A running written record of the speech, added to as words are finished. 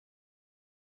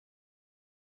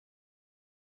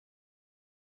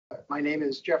My name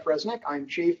is Jeff Resnick. I'm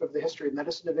Chief of the History of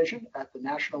Medicine Division at the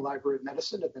National Library of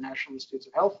Medicine at the National Institutes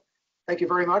of Health. Thank you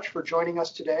very much for joining us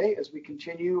today as we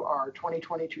continue our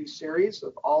 2022 series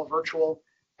of all virtual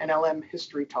NLM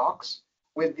history talks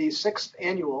with the 6th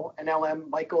annual NLM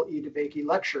Michael E. DeBakey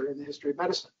Lecture in the History of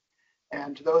Medicine.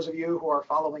 And to those of you who are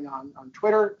following on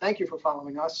Twitter, thank you for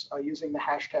following us using the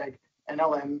hashtag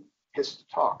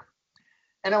NLMHistTalk.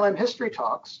 NLM History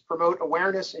Talks promote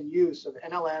awareness and use of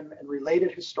NLM and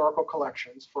related historical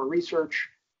collections for research,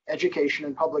 education,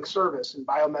 and public service in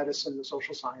biomedicine, the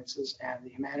social sciences, and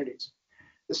the humanities.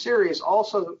 The series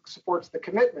also supports the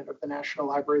commitment of the National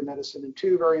Library of Medicine in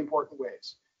two very important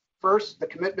ways. First, the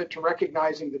commitment to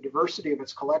recognizing the diversity of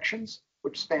its collections,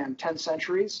 which span 10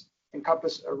 centuries,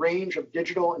 encompass a range of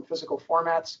digital and physical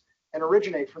formats, and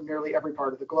originate from nearly every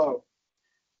part of the globe.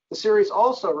 The series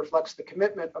also reflects the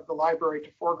commitment of the library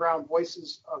to foreground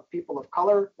voices of people of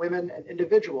color, women, and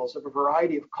individuals of a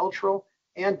variety of cultural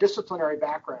and disciplinary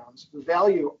backgrounds who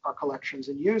value our collections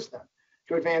and use them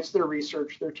to advance their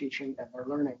research, their teaching, and their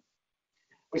learning.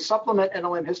 We supplement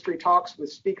NLM History Talks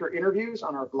with speaker interviews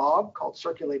on our blog called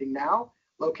Circulating Now,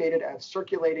 located at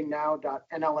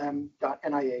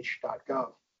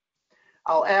circulatingnow.nlm.nih.gov.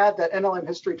 I'll add that NLM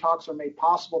History Talks are made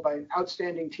possible by an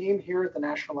outstanding team here at the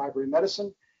National Library of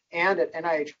Medicine and at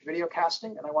NIH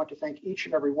Videocasting, and I want to thank each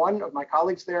and every one of my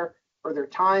colleagues there for their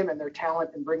time and their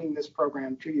talent in bringing this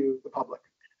program to you, the public.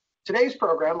 Today's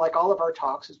program, like all of our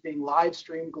talks, is being live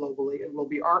streamed globally and will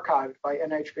be archived by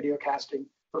NIH Videocasting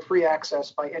for free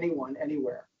access by anyone,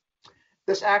 anywhere.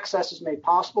 This access is made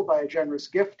possible by a generous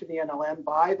gift to the NLM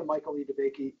by the Michael E.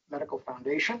 DeBakey Medical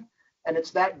Foundation, and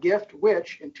it's that gift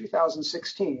which, in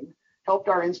 2016, helped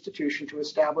our institution to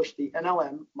establish the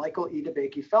NLM Michael E.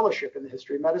 DeBakey Fellowship in the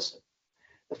History of Medicine.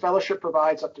 The fellowship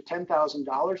provides up to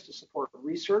 $10,000 to support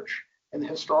research in the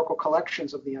historical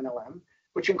collections of the NLM,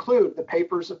 which include the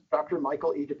papers of Dr.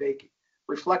 Michael E. DeBakey,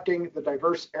 reflecting the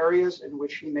diverse areas in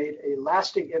which he made a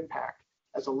lasting impact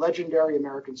as a legendary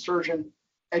American surgeon,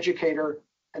 educator,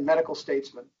 and medical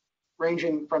statesman,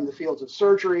 ranging from the fields of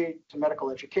surgery to medical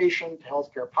education to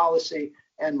healthcare policy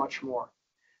and much more.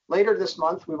 Later this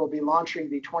month, we will be launching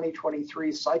the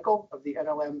 2023 cycle of the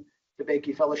NLM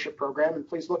DeBakey Fellowship Program, and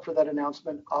please look for that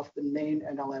announcement off the main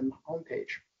NLM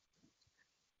homepage.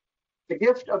 The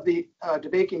gift of the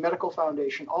DeBakey Medical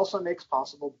Foundation also makes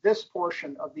possible this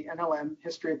portion of the NLM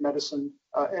History of Medicine,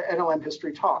 NLM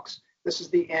History Talks. This is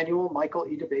the annual Michael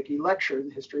E. DeBakey Lecture in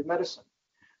the History of Medicine,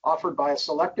 offered by a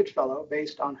selected fellow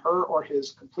based on her or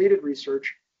his completed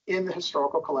research in the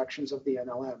historical collections of the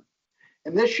NLM.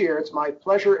 And this year, it's my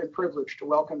pleasure and privilege to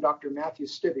welcome Dr. Matthew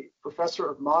Stibbe, Professor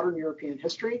of Modern European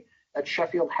History at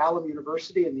Sheffield Hallam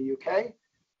University in the UK,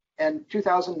 and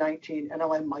 2019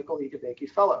 NLM Michael E. DeBakey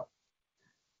Fellow.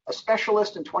 A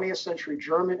specialist in 20th century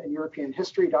German and European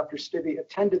history, Dr. Stibbe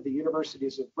attended the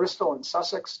universities of Bristol and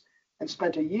Sussex and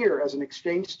spent a year as an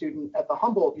exchange student at the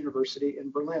Humboldt University in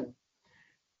Berlin.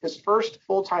 His first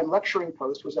full-time lecturing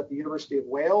post was at the University of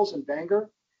Wales in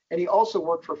Bangor, and he also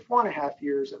worked for 4.5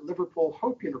 years at Liverpool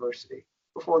Hope University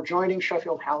before joining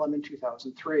Sheffield Hallam in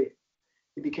 2003.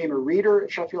 He became a reader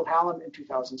at Sheffield Hallam in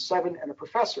 2007 and a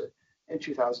professor in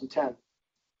 2010.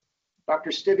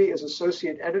 Dr. Stibbe is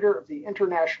associate editor of the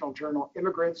international journal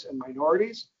Immigrants and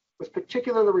Minorities, with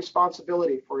particular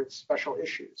responsibility for its special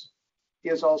issues. He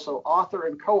is also author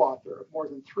and co-author of more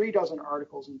than 36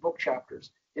 articles and book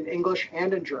chapters in English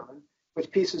and in German, with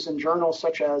pieces in journals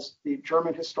such as the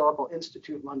German Historical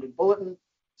Institute London Bulletin,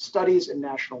 Studies in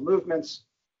National Movements,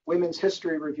 Women's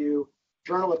History Review,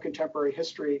 Journal of Contemporary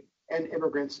History, and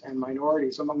Immigrants and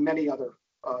Minorities, among many other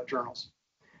journals.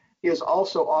 He is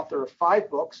also author of 5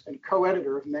 books and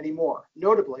co-editor of many more,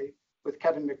 notably with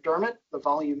Kevin McDermott, the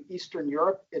volume Eastern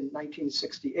Europe in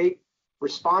 1968,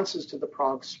 Responses to the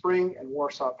Prague Spring and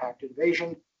Warsaw Pact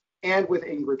Invasion, and with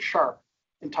Ingrid Sharp,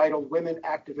 entitled Women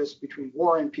Activists Between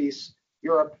War and Peace,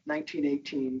 Europe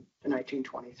 1918 to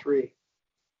 1923.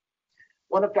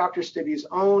 One of Dr. Stibbe's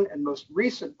own and most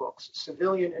recent books,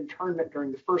 Civilian Internment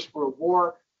During the First World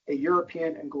War, A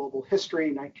European and Global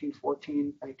History,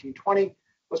 1914-1920,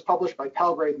 was published by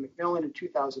Palgrave Macmillan in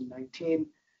 2019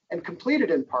 and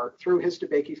completed in part through his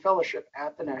DeBakey Fellowship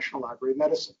at the National Library of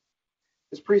Medicine.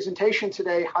 His presentation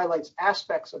today highlights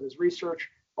aspects of his research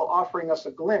while offering us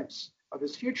a glimpse of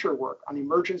his future work on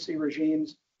emergency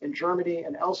regimes in Germany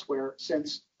and elsewhere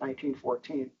since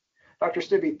 1914. Dr.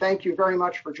 Stibbe, thank you very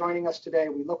much for joining us today.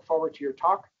 We look forward to your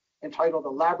talk entitled A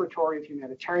Laboratory of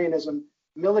Humanitarianism,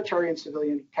 Military and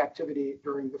Civilian Captivity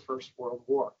During the First World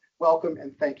War. Welcome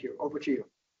and thank you. Over to you.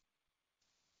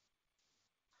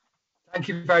 Thank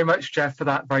you very much, Jeff, for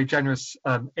that very generous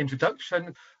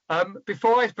introduction.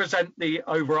 Before I present the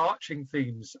overarching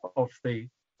themes of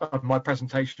my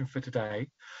presentation for today,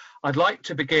 I'd like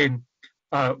to begin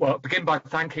by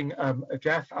thanking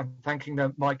Jeff and thanking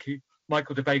the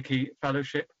Michael DeBakey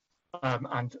Fellowship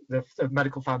and the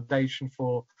Medical Foundation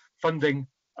for funding,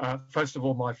 first of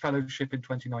all, my fellowship in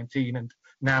 2019 and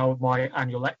now my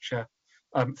annual lecture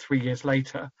 3 years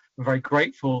later. I'm very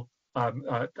grateful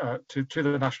to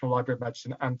the National Library of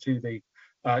Medicine and to the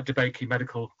DeBakey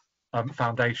Medical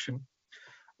Foundation.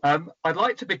 I'd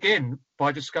like to begin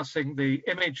by discussing the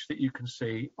image that you can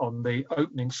see on the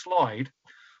opening slide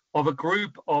of a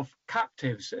group of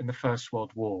captives in the First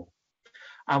World War.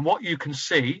 And what you can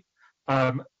see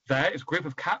there is a group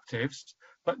of captives,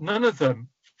 but none of them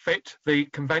fit the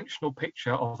conventional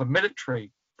picture of a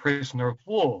military prisoner of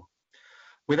war.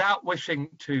 Without wishing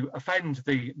to offend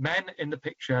the men in the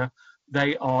picture,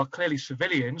 they are clearly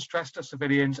civilians, dressed as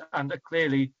civilians, and are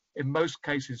clearly, in most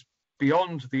cases,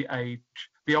 beyond the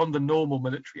normal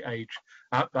military age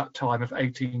at that time of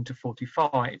 18 to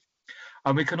 45.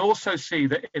 And we can also see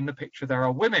that in the picture there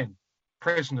are women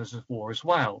prisoners of war as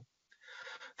well.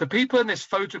 The people in this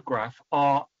photograph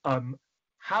are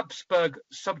Habsburg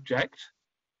subject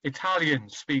Italian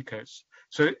speakers.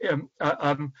 So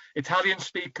Italian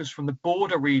speakers from the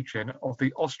border region of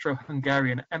the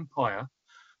Austro-Hungarian Empire,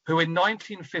 who in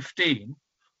 1915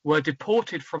 were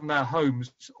deported from their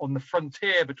homes on the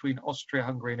frontier between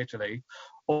Austria-Hungary and Italy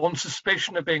on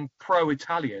suspicion of being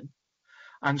pro-Italian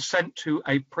and sent to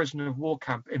a prisoner of war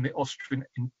camp in the Austrian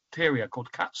interior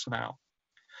called Katzenau.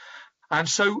 And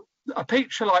so a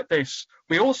picture like this,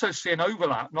 we also see an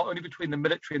overlap not only between the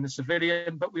military and the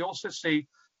civilian, but we also see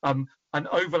an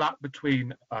overlap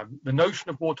between the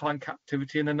notion of wartime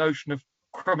captivity and the notion of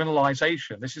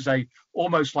criminalization. This is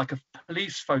almost like a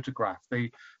police photograph.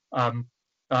 The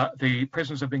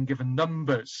prisoners have been given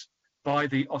numbers by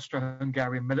the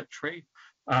Austro-Hungarian military,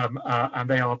 and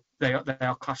they are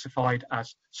classified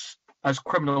as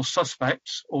criminal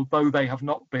suspects, although they have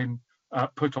not been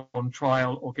put on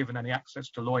trial or given any access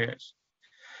to lawyers.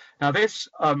 Now, this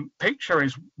picture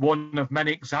is one of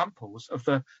many examples of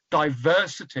the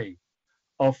diversity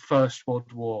of First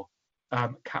World War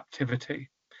captivity.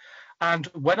 And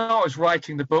when I was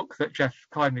writing the book that Jeff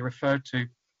kindly referred to,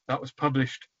 that was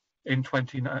published at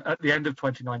the end of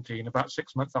 2019, about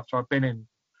 6 months after I'd been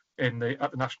at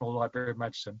the National Library of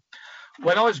Medicine.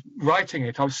 When I was writing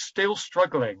it, I was still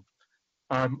struggling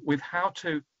with how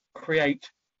to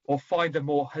create or find a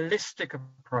more holistic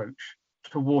approach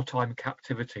to wartime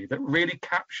captivity that really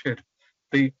captured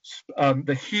the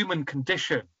human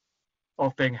condition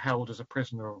of being held as a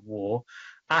prisoner of war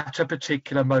at a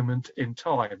particular moment in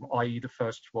time, i.e. the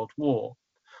First World War.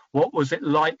 What was it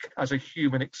like as a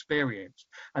human experience?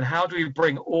 And how do we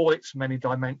bring all its many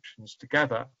dimensions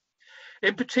together?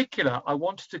 In particular, I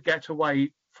wanted to get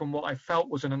away from what I felt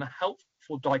was an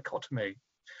unhelpful dichotomy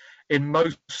in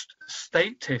most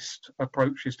statist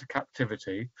approaches to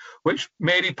captivity, which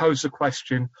merely posed the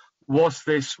question, was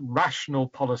this rational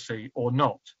policy or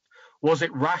not? Was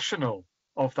it rational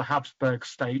of the Habsburg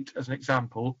state, as an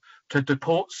example, to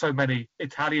deport so many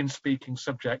Italian-speaking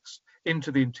subjects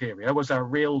into the interior? Was there a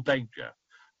real danger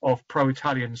of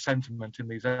pro-Italian sentiment in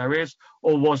these areas,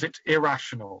 or was it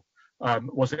irrational?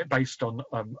 Was it based on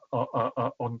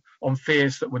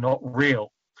fears that were not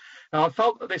real? Now, I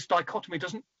felt that this dichotomy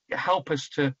doesn't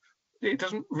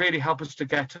really help us to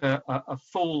get a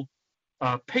full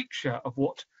picture of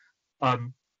what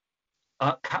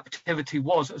captivity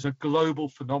was as a global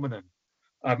phenomenon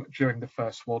during the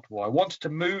First World War. I wanted to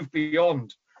move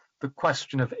beyond the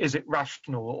question of is it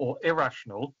rational or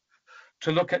irrational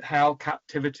to look at how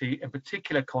captivity in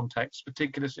particular contexts,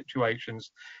 particular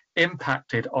situations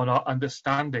impacted on our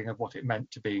understanding of what it meant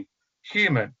to be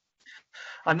human.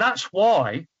 And that's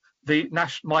why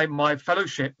my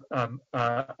fellowship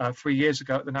 3 years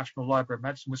ago at the National Library of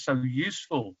Medicine was so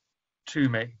useful to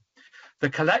me.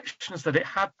 The collections that it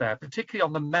had there, particularly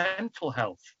on the mental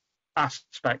health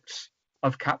aspects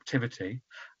of captivity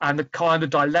and the kind of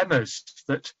dilemmas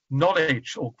that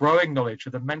knowledge or growing knowledge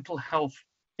of the mental health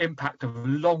impact of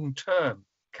long-term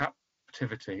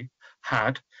captivity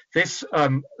had, this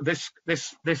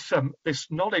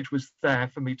knowledge was there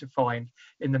for me to find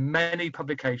in the many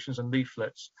publications and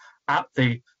leaflets at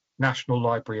the National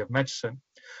Library of Medicine.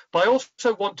 But I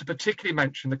also want to particularly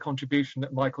mention the contribution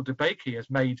that Michael DeBakey has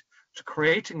made to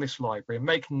creating this library and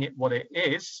making it what it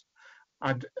is,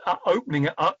 and opening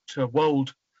it up to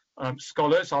world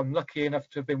scholars. I'm lucky enough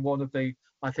to have been one of the,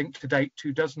 I think to date,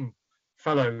 24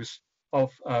 fellows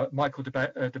of Michael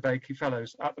DeBakey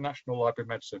Fellows at the National Library of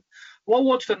Medicine. What I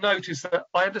want to note is that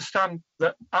I understand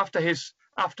that after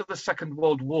the Second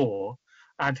World War,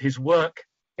 and his work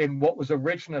in what was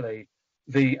originally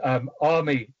the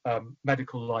Army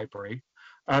Medical Library,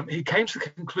 he came to the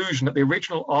conclusion that the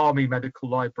original Army Medical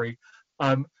Library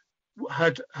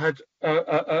had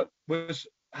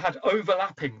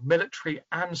overlapping military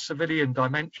and civilian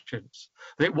dimensions.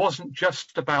 That it wasn't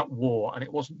just about war, and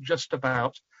it wasn't just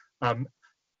about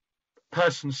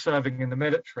persons serving in the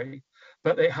military,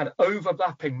 but it had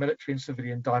overlapping military and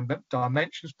civilian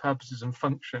dimensions, purposes, and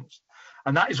functions.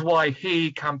 And that is why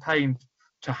he campaigned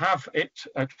to have it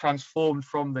transformed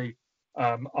from the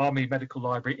Army Medical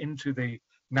Library into the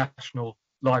National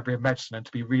Library of Medicine, and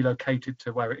to be relocated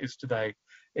to where it is today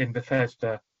in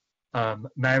Bethesda,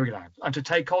 Maryland, and to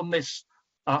take on this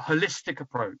holistic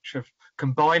approach of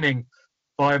combining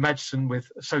biomedicine with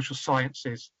social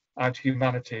sciences and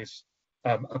humanities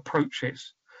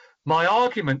approaches. My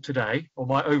argument today, or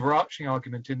my overarching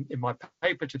argument in my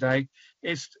paper today,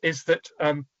 is that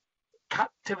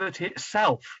captivity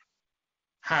itself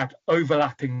had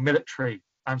overlapping military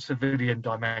and civilian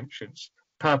dimensions,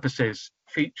 purposes,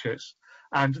 features,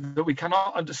 and that we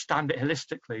cannot understand it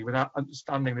holistically without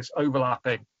understanding this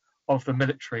overlapping of the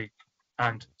military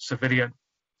and civilian.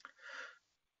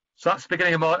 So that's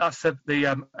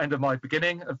the end of my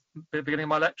beginning of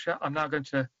my lecture. I'm now going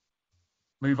to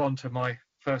move on to my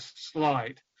first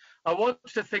slide. I want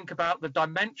to think about the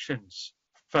dimensions,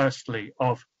 firstly,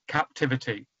 of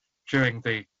captivity during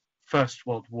the First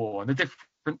World War and the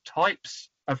different types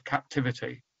of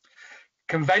captivity.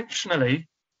 Conventionally,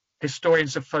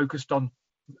 historians have focused on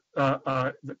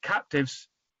the captives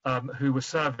who were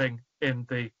serving in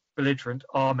the belligerent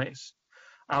armies.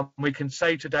 We can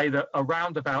say today that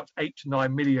around about 8 to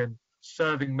 9 million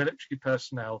serving military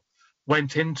personnel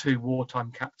went into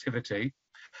wartime captivity,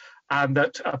 and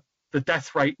that the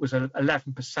death rate was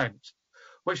 11%,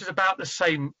 which is about the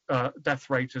same death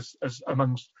rate as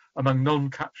among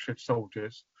non-captured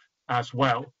soldiers as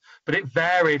well. But it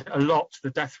varied a lot.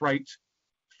 The death rate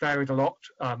varied a lot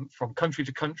from country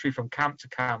to country, from camp to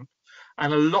camp,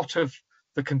 and a lot of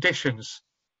the conditions,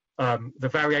 the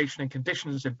variation in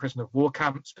conditions in prisoner of war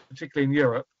camps, particularly in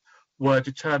Europe, were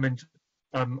determined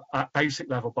at basic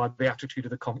level by the attitude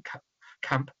of the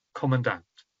camp commandant.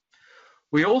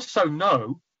 We also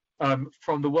know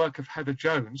from the work of Heather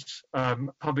Jones,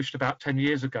 published about 10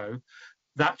 years ago,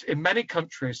 that in many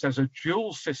countries there's a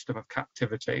dual system of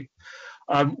captivity.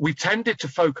 We tended to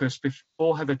focus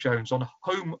before Heather Jones on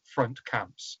home front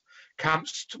camps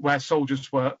where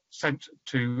soldiers were sent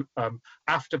to,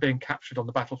 after being captured on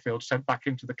the battlefield, sent back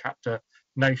into the captor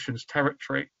nation's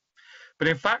territory. But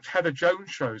in fact, Heather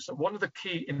Jones shows that one of the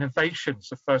key innovations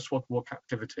of First World War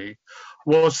captivity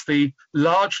was the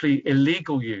largely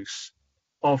illegal use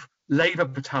of labour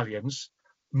battalions,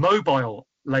 mobile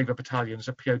labour battalions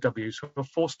of POWs who were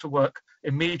forced to work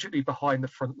immediately behind the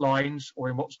front lines or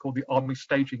in what's called the army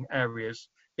staging areas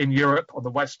in Europe on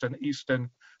the western, eastern,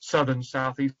 southern,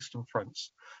 southeastern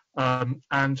fronts.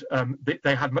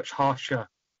 They had much harsher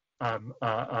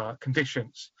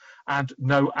conditions and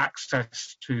no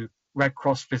access to Red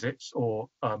Cross visits or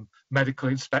medical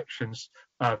inspections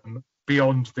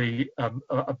beyond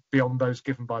those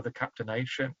given by the captor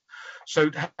nation.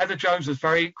 So Heather Jones was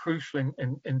very crucial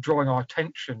in drawing our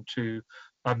attention to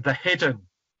the hidden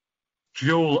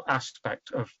dual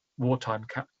aspect of wartime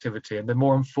captivity and the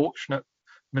more unfortunate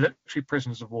military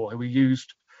prisoners of war who were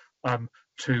used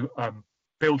to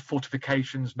build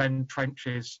fortifications, mend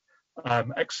trenches,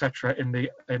 etc. in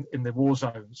the war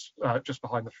zones just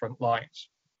behind the front lines.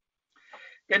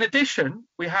 In addition,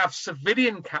 we have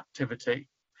civilian captivity,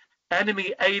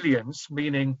 enemy aliens,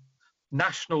 meaning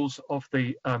nationals of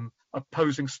the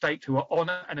opposing state who are on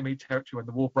enemy territory when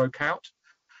the war broke out,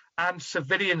 and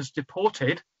civilians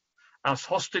deported as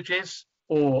hostages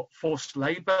or forced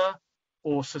labour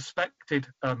or suspected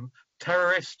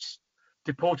terrorists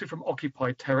deported from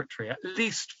occupied territory. At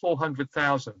least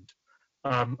 400,000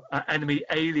 enemy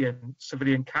alien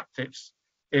civilian captives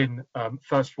in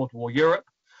First World War Europe,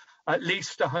 at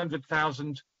least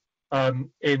 100,000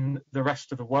 in the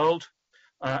rest of the world,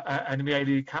 enemy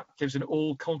alien captives in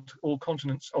all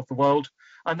continents of the world,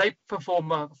 and they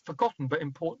perform a forgotten but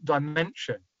important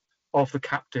dimension of the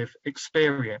captive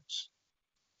experience.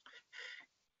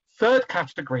 Third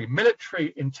category,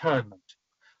 military internment.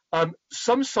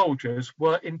 Some soldiers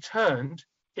were interned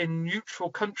in neutral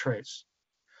countries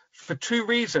for two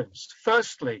reasons.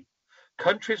 Firstly,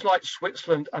 countries like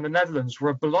Switzerland and the Netherlands were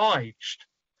obliged,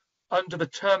 under the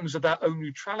terms of their own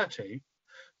neutrality,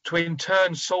 to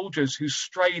intern soldiers who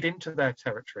strayed into their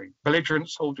territory, belligerent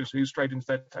soldiers who strayed into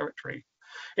their territory.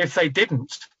 If they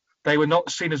didn't, they were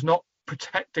not seen as not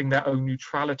protecting their own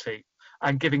neutrality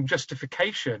and giving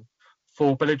justification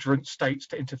for belligerent states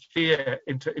to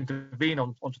intervene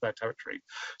onto their territory.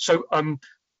 So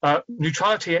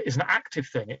neutrality is an active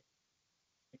thing. It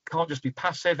can't just be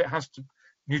passive.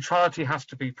 Neutrality has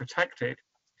to be protected.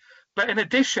 But in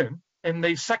addition, in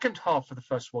the second half of the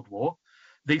First World War,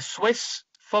 the Swiss,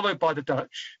 followed by the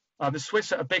Dutch, the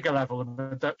Swiss at a bigger level and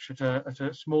the Dutch at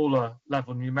a smaller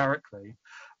level numerically,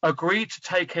 agreed to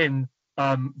take in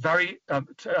very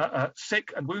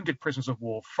sick and wounded prisoners of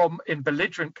war in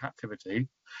belligerent captivity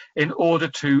in order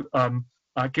to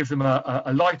give them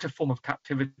a lighter form of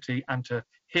captivity and to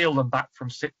heal them back from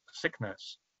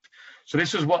sickness. So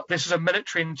this is a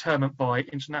military internment by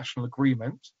international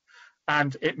agreement,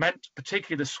 and it meant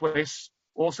particularly the Swiss,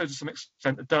 also to some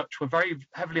extent the Dutch, were very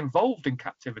heavily involved in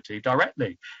captivity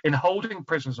directly, in holding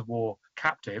prisoners of war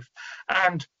captive,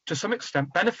 and to some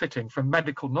extent benefiting from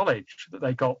medical knowledge that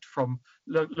they got from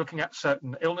looking at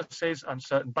certain illnesses and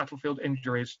certain battlefield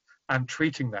injuries and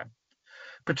treating them.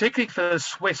 Particularly for the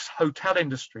Swiss hotel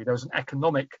industry, there was an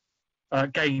economic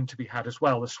gain to be had as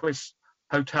well. The Swiss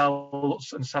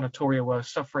hotels and sanatoria were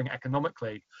suffering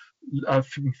economically,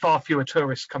 far fewer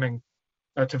tourists coming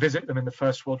to visit them in the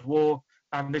First World War,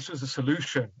 and this was a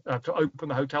solution to open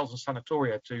the hotels and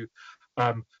sanatoria to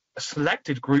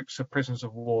selected groups of prisoners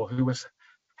of war who was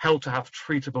held to have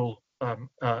treatable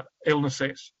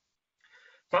illnesses.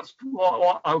 That's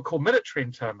what I would call military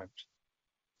internment.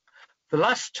 The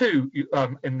last two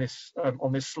on this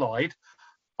slide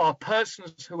are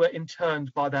persons who were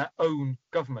interned by their own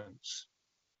governments.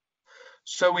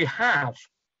 So we have,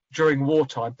 during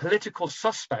wartime, political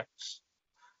suspects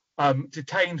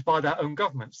detained by their own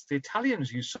governments. The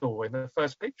Italians you saw in the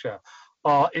first picture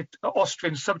are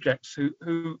Austrian subjects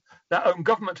who their own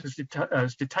government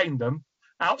has detained them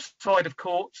outside of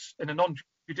courts in a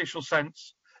non-judicial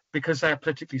sense because they are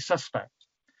politically suspect.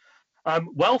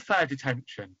 Welfare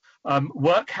detention,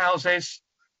 workhouses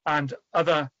and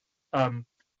other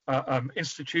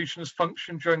institutions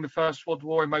functioned during the First World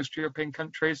War in most European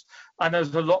countries, and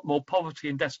there's a lot more poverty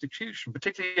and destitution,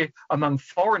 particularly among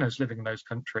foreigners living in those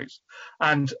countries.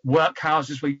 And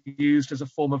workhouses were used as a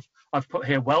form of, I've put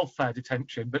here welfare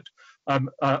detention, but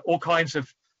all kinds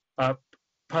of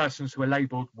persons who are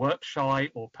labelled work shy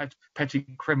or petty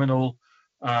criminal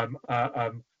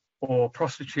or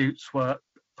prostitutes were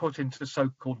put into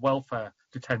so-called welfare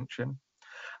detention.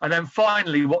 And then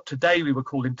finally, what today we would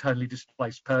call internally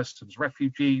displaced persons,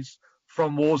 refugees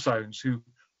from war zones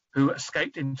who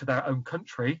escaped into their own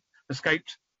country,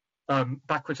 escaped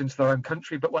backwards into their own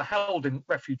country, but were held in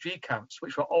refugee camps,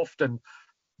 which were often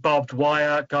barbed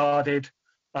wire, guarded,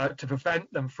 to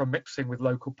prevent them from mixing with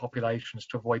local populations,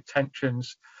 to avoid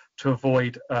tensions, to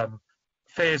avoid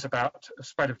fears about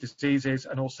spread of diseases,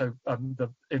 and also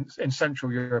in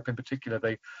Central Europe in particular,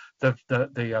 the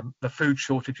food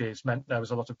shortages meant there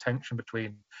was a lot of tension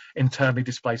between internally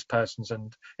displaced persons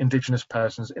and indigenous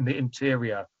persons in the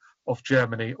interior of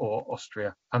Germany or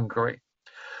Austria-Hungary.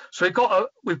 So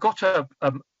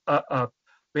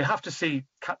we have to see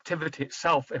captivity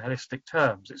itself in holistic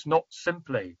terms. It's not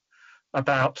simply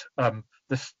about the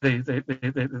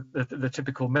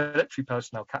typical military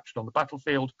personnel captured on the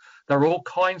battlefield. There are all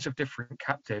kinds of different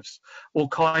captives, all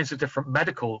kinds of different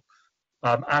medical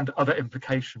and other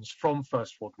implications from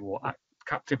First World War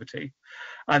captivity.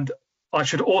 And I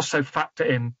should also factor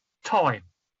in time.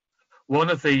 One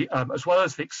of the, as well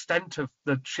as the extent of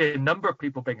the sheer number of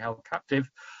people being held captive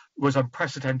was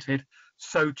unprecedented,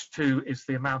 so too is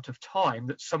the amount of time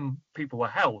that some people were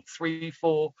held, 3,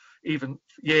 4, even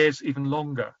years, even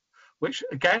longer, which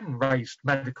again raised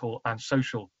medical and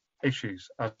social issues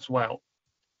as well.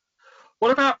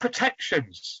 What about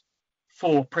protections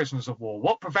for prisoners of war?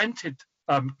 What prevented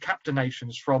captor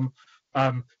nations from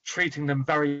treating them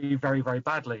very, very, very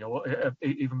badly or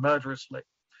even murderously?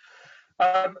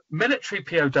 Military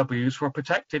POWs were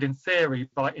protected in theory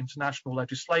by international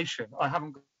legislation. I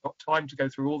haven't got time to go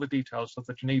through all the details of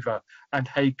the Geneva and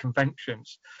Hague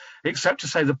Conventions, except to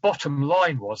say the bottom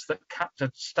line was that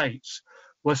captured states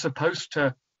were supposed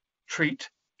to treat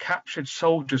captured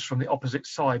soldiers from the opposite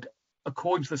side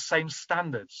according to the same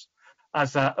standards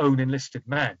as their own enlisted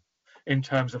men in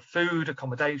terms of food,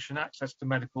 accommodation, access to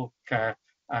medical care,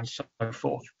 and so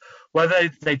forth.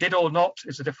 Whether they did or not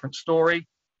is a different story.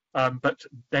 But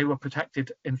they were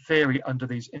protected in theory under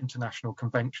these international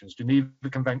conventions, Geneva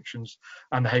Conventions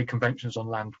and the Hague Conventions on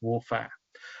Land Warfare.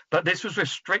 But this was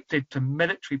restricted to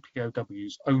military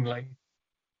POWs only.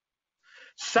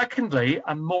 Secondly,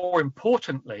 and more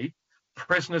importantly,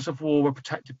 prisoners of war were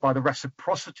protected by the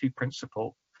reciprocity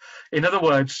principle. In other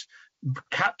words,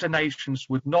 captor nations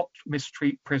would not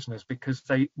mistreat prisoners because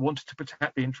they wanted to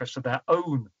protect the interests of their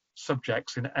own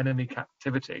subjects in enemy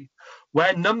captivity.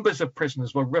 Where numbers of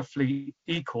prisoners were roughly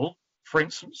equal, for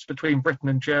instance, between Britain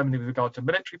and Germany with regard to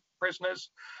military prisoners,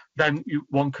 then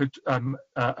one could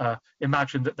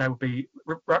imagine that there would be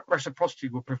reciprocity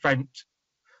would prevent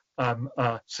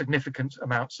significant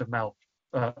amounts of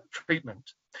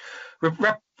maltreatment.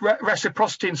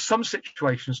 Reciprocity in some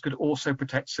situations could also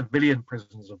protect civilian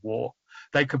prisoners of war.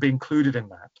 They could be included in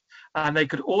that. And they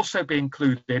could also be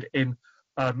included in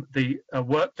the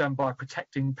work done by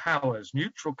protecting powers,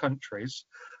 neutral countries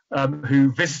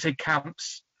who visited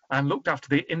camps and looked after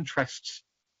the interests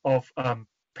of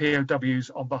POWs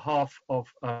on behalf of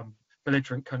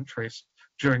belligerent countries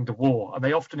during the war, and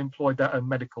they often employed their own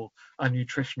medical and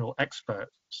nutritional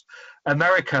experts.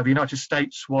 America, the United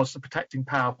States, was the protecting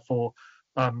power for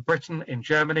Britain in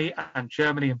Germany and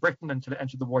Germany in Britain until it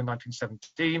entered the war in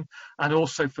 1917, and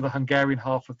also for the Hungarian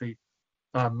half of the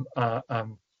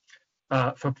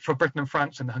for Britain and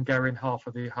France and the Hungarian half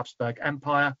of the Habsburg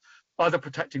Empire. Other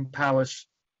protecting powers,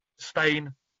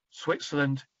 Spain,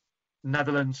 Switzerland,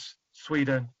 Netherlands,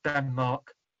 Sweden,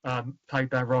 Denmark,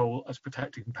 played their role as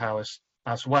protecting powers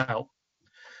as well.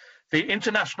 The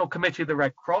International Committee of the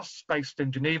Red Cross, based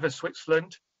in Geneva,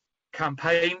 Switzerland,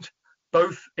 campaigned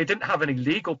both, it didn't have any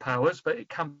legal powers, but it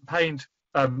campaigned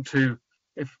to,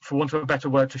 if for want of a better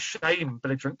word, to shame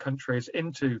belligerent countries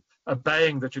into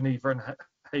obeying the Geneva and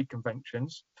Hague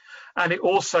Conventions. And it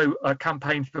also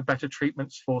campaigned for better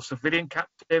treatments for civilian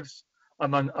captives,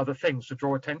 among other things, to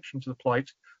draw attention to the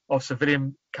plight of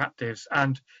civilian captives,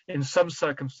 and in some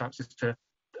circumstances to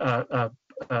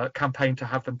campaign to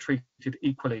have them treated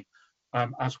equally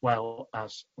as well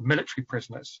as military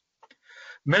prisoners.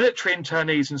 Military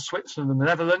internees in Switzerland and the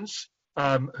Netherlands,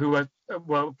 who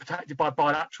were protected by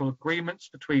bilateral agreements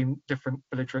between different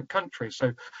belligerent countries.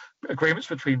 So agreements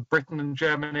between Britain and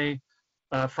Germany,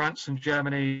 France and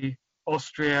Germany,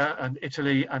 Austria and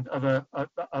Italy, and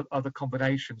other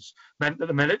combinations, meant that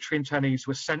the military internees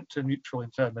were sent to neutral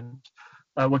internment,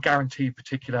 were guaranteed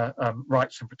particular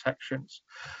rights and protections.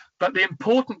 But the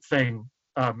important thing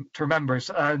to remember is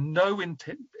no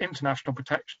international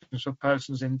protections for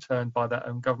persons interned by their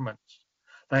own governments.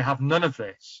 They have none of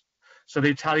this. So the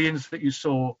Italians that you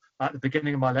saw at the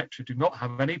beginning of my lecture do not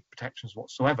have any protections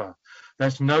whatsoever.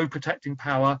 There's no protecting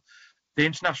power. The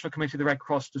International Committee of the Red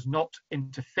Cross does not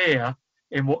interfere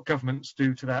in what governments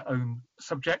do to their own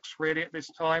subjects, really, at this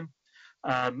time.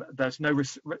 There's no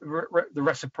the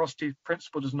reciprocity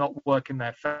principle does not work in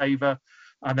their favour,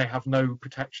 and they have no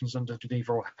protections under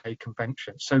Geneva or Hague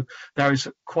Convention. So there is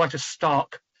quite a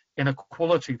stark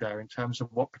inequality there in terms of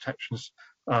what protections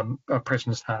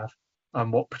prisoners have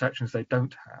and what protections they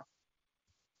don't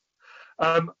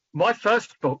have. My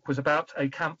first book was about a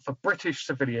camp for British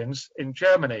civilians in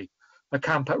Germany, a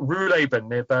camp at Ruhleben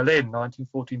near Berlin,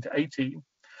 1914 to 18.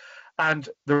 And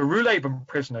the Ruhleben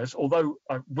prisoners, although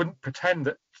I wouldn't pretend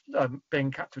that being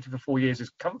in captivity for 4 years is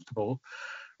comfortable,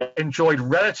 enjoyed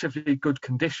relatively good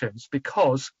conditions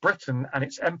because Britain and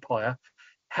its empire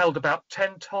held about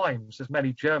 10 times as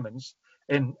many Germans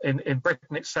in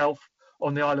Britain itself,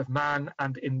 on the Isle of Man,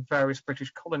 and in various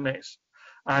British colonies.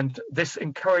 And this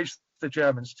encouraged the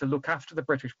Germans to look after the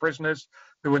British prisoners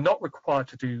who were not required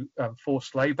to do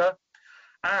forced labour.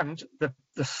 And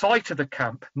the site of the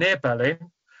camp near Berlin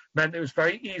meant it was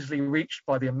very easily reached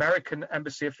by the American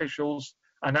embassy officials,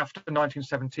 and after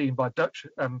 1917 by Dutch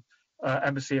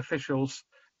embassy officials,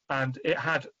 and it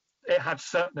had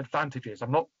certain advantages.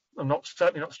 I'm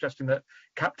certainly not suggesting that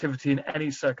captivity in any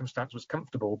circumstance was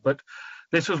comfortable, but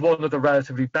this was one of the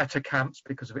relatively better camps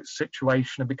because of its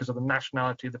situation and because of the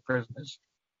nationality of the prisoners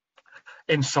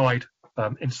inside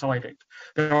it.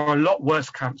 There are a lot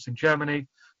worse camps in Germany.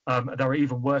 There are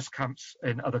even worse camps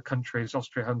in other countries,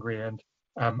 Austria-Hungary and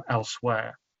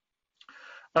elsewhere.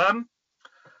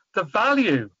 The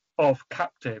value of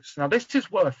captives. Now, this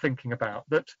is worth thinking about,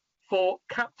 that for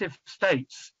captive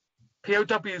states,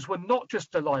 POWs were not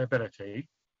just a liability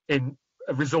in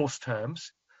resource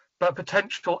terms, but a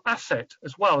potential asset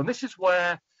as well. And this is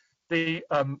where the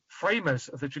framers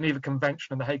of the Geneva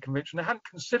Convention and the Hague Convention, they hadn't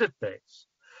considered this.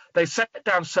 They set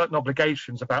down certain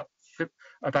obligations about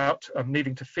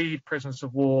needing to feed prisoners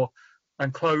of war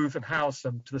and clothe and house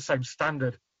them to the same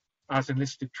standard as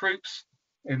enlisted troops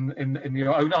in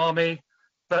your own army.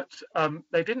 But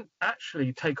they didn't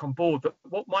actually take on board that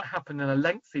what might happen in a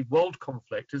lengthy world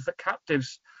conflict is that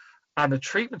captives and the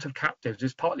treatment of captives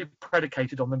is partly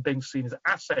predicated on them being seen as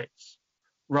assets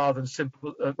rather than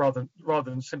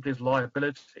simply as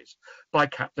liabilities by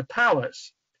captive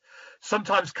powers.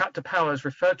 Sometimes captive powers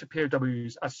refer to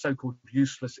POWs as so-called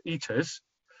useless eaters.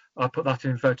 I'll put that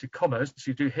in inverted commas,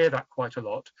 so you do hear that quite a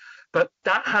lot. But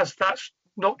that's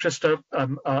not just a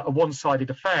one-sided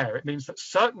affair. It means that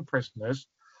certain prisoners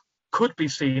could be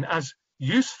seen as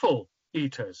useful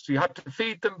eaters. So you had to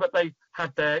feed them, but they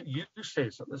had their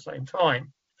uses at the same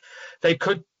time. They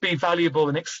could be valuable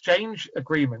in exchange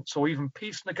agreements or even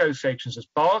peace negotiations as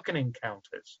bargaining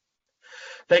counters.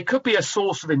 They could be a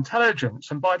source of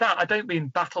intelligence, and by that I don't mean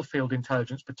battlefield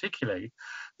intelligence particularly,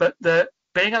 but the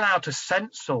being allowed to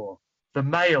censor the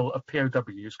mail of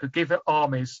POWs could give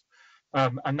armies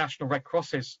and National Red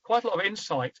Crosses quite a lot of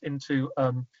insight into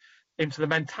the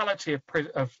mentality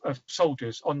of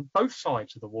soldiers on both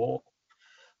sides of the war.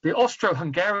 The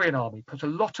Austro-Hungarian army put a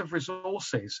lot of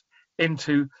resources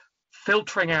into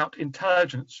filtering out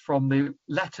intelligence from the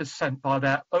letters sent by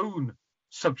their own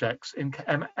subjects in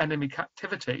enemy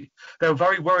captivity. They were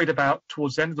very worried about,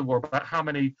 towards the end of the war, about how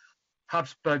many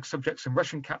Habsburg subjects in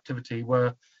Russian captivity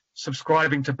were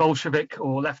subscribing to Bolshevik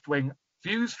or left-wing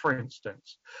views, for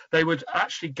instance. They would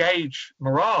actually gauge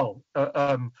morale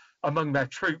among their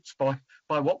troops by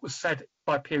what was said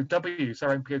by POWs,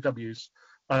 their own POWs,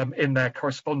 in their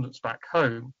correspondence back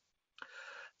home.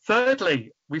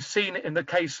 Thirdly, we've seen in the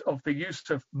case of the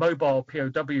use of mobile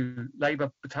POW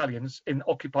labour battalions in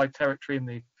occupied territory in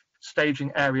the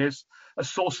staging areas, a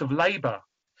source of labour.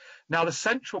 Now, the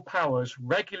Central Powers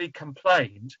regularly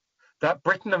complained that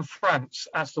Britain and France,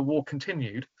 as the war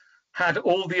continued, had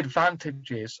all the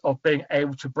advantages of being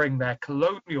able to bring their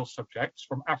colonial subjects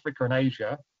from Africa and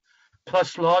Asia,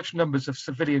 plus large numbers of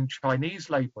civilian Chinese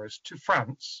labourers to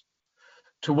France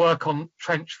to work on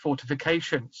trench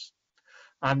fortifications.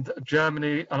 And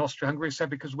Germany and Austria-Hungary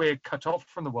said, because we're cut off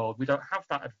from the world, we don't have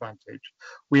that advantage.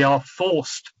 We are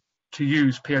forced to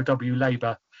use POW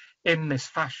labour in this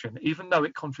fashion, even though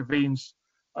it contravenes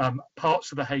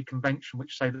parts of the Hague Convention,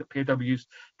 which say that POWs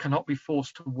cannot be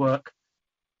forced to work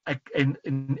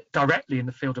directly in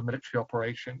the field of military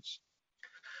operations.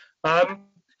 POWs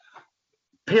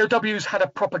had a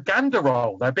propaganda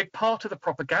role. They're a big part of the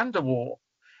propaganda war.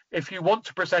 If you want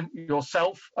to present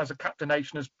yourself as a captor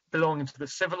nation as belonging to the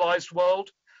civilized world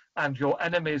and your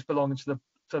enemies belonging to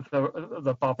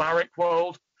the barbaric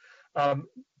world,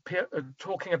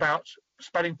 talking about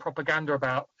spreading propaganda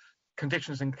about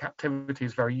conditions in captivity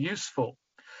is very useful.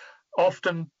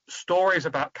 Often stories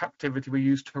about captivity were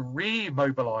used to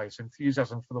re-mobilize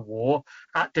enthusiasm for the war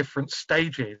at different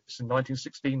stages in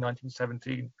 1916,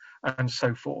 1917, and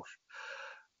so forth.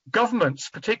 Governments,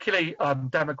 particularly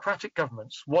democratic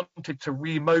governments, wanted to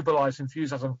re-mobilize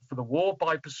enthusiasm for the war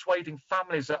by persuading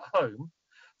families at home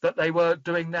that they were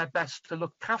doing their best to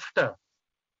look after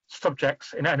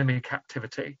subjects in enemy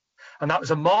captivity. And that was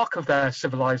a mark of their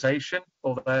civilization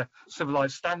or their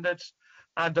civilized standards,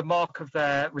 and a mark of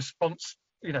their response,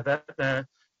 their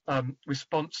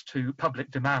response to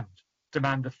public demand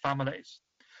of families.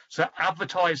 So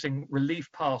advertising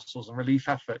relief parcels and relief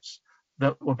efforts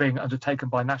that were being undertaken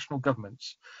by national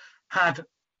governments had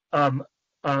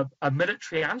a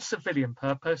military and civilian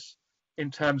purpose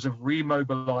in terms of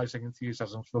remobilizing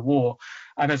enthusiasm for the war.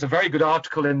 And there's a very good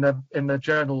article in the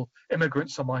journal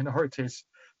Immigrants or Minorities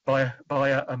by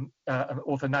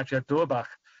author Nadia Durbach,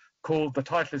 called, the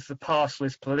title is "The Parcel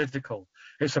is Political."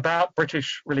 It's about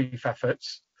British relief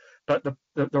efforts, but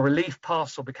the relief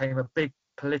parcel became a big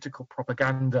political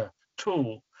propaganda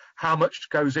tool. How much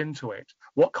goes into it?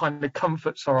 What kind of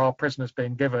comforts are our prisoners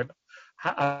being given?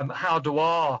 How do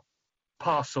our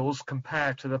parcels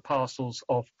compare to the parcels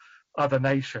of other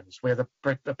nations, where the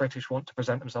British want to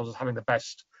present themselves as having the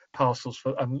best parcels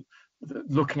for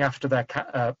looking after their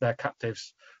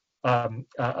captives in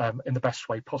the best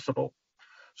way possible?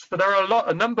 So there are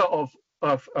a number of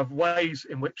ways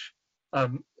in which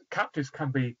captives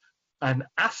can be an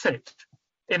asset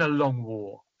in a long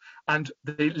war. And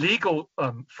the legal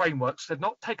frameworks had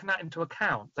not taken that into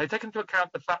account. They've taken into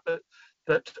account the fact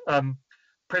that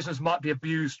prisoners might be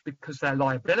abused because they're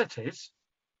liabilities,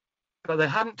 but they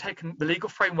hadn't taken, the legal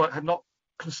framework had not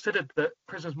considered that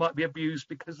prisoners might be abused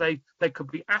because they could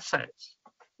be assets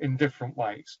in different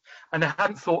ways. And they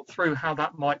hadn't thought through how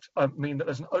that might mean that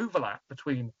there's an overlap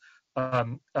between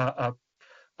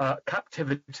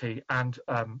captivity and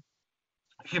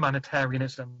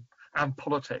humanitarianism and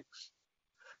politics.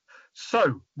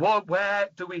 So where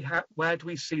do we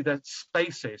see the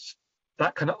spaces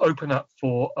that can open up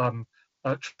for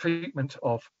treatment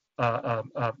of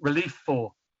relief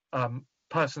for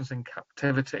persons in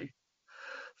captivity?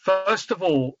 First of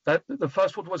all, the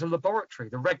first one was a laboratory.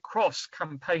 The Red Cross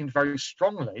campaigned very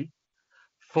strongly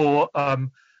for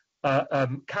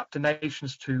captor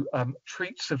nations to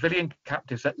treat civilian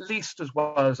captives at least as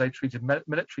well as they treated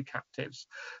military captives.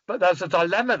 But there's a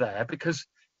dilemma there, because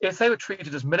if they were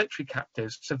treated as military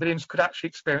captives, civilians could actually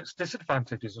experience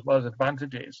disadvantages as well as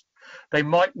advantages. They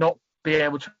might not be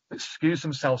able to excuse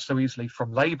themselves so easily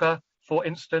from labour, for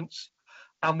instance,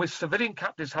 and with civilian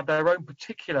captives had their own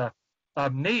particular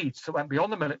needs that went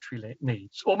beyond the military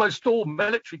needs. Almost all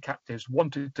military captives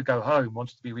wanted to go home,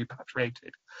 wanted to be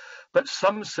repatriated, but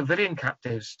some civilian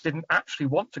captives didn't actually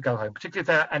want to go home, particularly if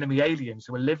they're enemy aliens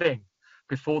who were living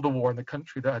before the war in the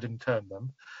country that had interned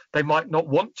them. They might not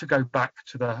want to go back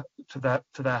to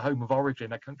their home of origin,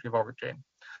 their country of origin.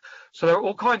 So there are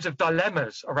all kinds of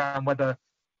dilemmas around whether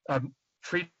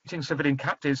treating civilian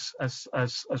captives as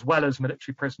well as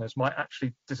military prisoners might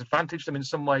actually disadvantage them in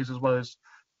some ways, as well as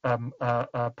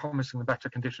promising them better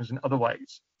conditions in other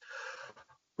ways.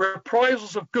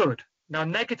 Reprisals of good. Now,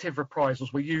 negative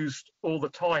reprisals were used all the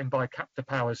time by captor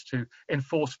powers to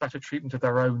enforce better treatment of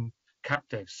their own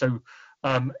captives. So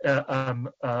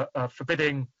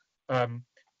forbidding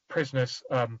prisoners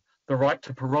the right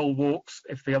to parole walks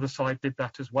if the other side did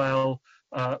that as well,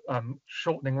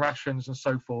 shortening rations and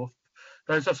so forth.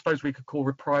 Those, I suppose, we could call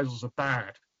reprisals of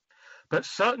bad. But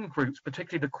certain groups,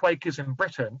 particularly the Quakers in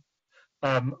Britain,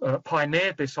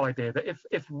 pioneered this idea that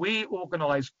if we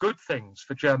organise good things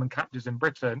for German captives in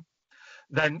Britain,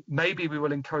 then maybe we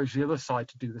will encourage the other side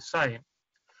to do the same.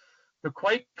 The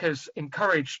Quakers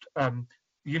encouraged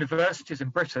universities in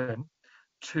Britain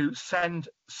to send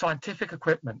scientific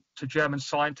equipment to German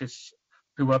scientists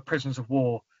who were prisoners of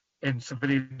war in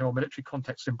civilian or military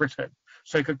contexts in Britain,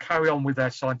 so they could carry on with their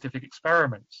scientific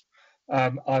experiments.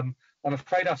 I'm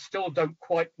afraid I still don't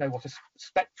quite know what a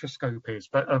spectroscope is,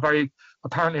 but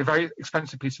apparently a very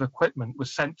expensive piece of equipment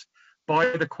was sent by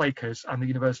the Quakers and the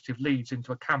University of Leeds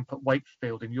into a camp at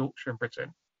Wakefield in Yorkshire in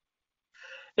Britain.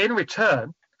 In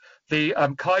return, the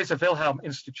Kaiser Wilhelm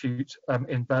Institute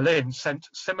in Berlin sent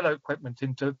similar equipment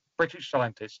into British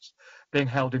scientists being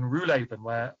held in Ruhleben,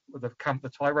 where the camp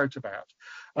that I wrote about.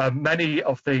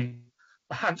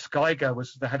 Hans Geiger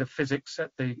was the head of physics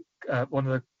at one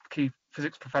of the key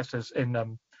physics professors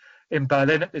in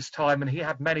Berlin at this time, and he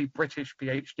had many British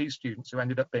PhD students who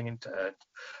ended up being interned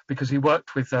because he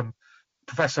worked with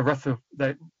Professor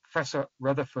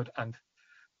Rutherford and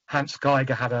Hans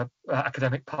Geiger had an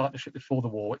academic partnership before the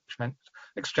war, which meant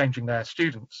exchanging their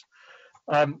students.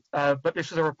 But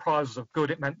this was a reprisals of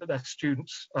good. It meant that their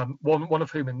students, one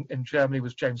of whom in Germany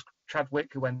was James Chadwick,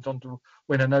 who went on to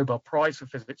win a Nobel Prize for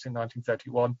Physics in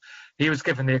 1931. He was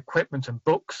given the equipment and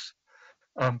books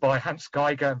by Hans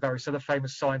Geiger and various other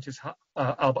famous scientists.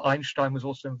 Albert Einstein was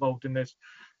also involved in this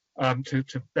to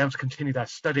be able to continue their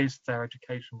studies, their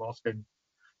education whilst in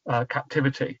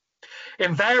captivity.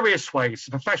 In various ways,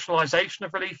 the professionalisation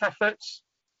of relief efforts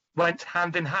went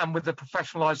hand in hand with the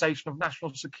professionalisation of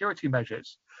national security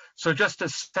measures. So just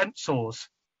as censors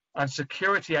and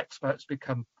security experts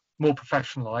become more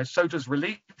professionalised, so does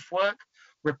relief work.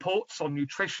 Reports on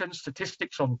nutrition,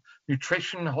 statistics on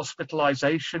nutrition,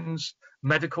 hospitalizations,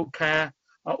 medical care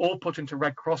are all put into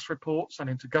Red Cross reports and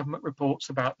into government reports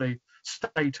about the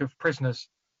state of prisoners,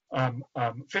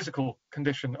 physical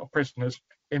condition of prisoners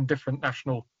in different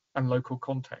national and local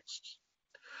contexts.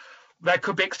 There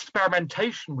could be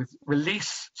experimentation with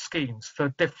release schemes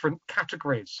for different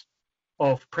categories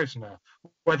of prisoner,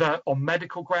 whether on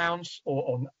medical grounds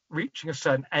or on reaching a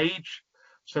certain age.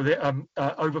 So the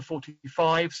over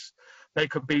 45s, they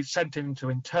could be sent into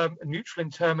neutral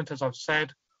internment, as I've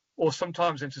said, or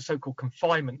sometimes into so-called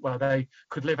confinement, where they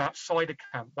could live outside a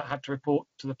camp but had to report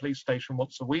to the police station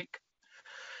once a week.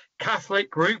 Catholic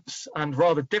groups, and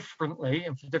rather differently,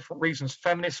 and for different reasons,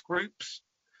 feminist groups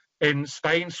in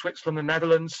Spain, Switzerland, and the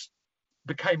Netherlands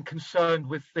became concerned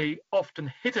with the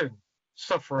often hidden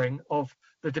suffering of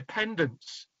the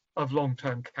dependents of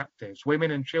long-term captives, women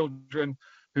and children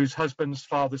whose husbands,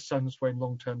 fathers, sons were in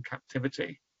long-term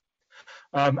captivity.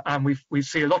 And we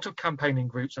see a lot of campaigning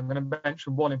groups, I'm going to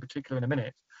mention one in particular in a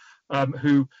minute,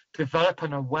 who develop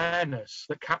an awareness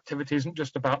that captivity isn't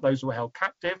just about those who are held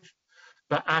captive,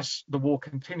 but as the war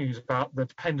continues, about the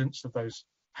dependents of those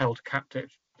held captive.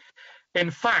 In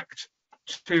fact,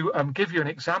 to give you an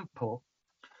example,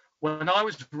 when I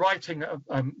was writing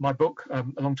my book a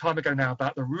long time ago now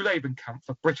about the Ruhleben camp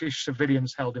for British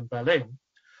civilians held in Berlin,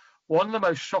 one of the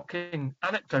most shocking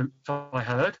anecdotes I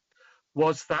heard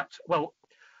was that, well,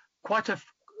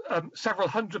 several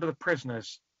hundred of the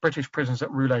prisoners, British prisoners at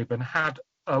Ruhleben, had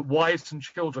wives and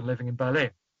children living in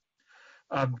Berlin.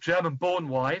 German-born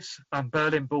wives and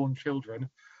Berlin-born children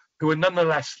who were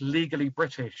nonetheless legally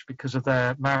British because of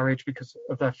their marriage, because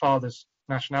of their father's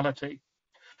nationality.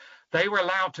 They were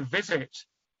allowed to visit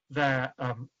their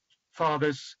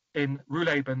fathers in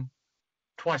Ruhleben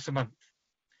twice a month.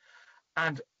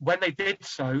 And when they did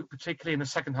so, particularly in the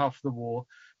second half of the war,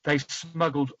 they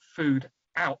smuggled food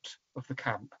out of the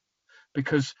camp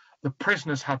because the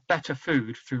prisoners had better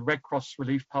food through Red Cross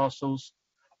relief parcels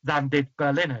than did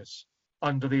Berliners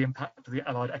under the impact of the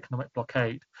Allied economic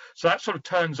blockade. So that sort of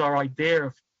turns our idea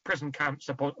of prison camps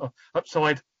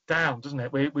upside down, doesn't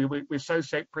it? We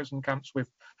associate prison camps with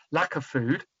lack of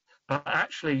food, but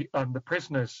actually the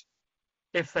prisoners,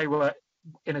 if they were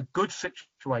in a good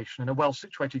situation, in a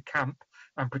well-situated camp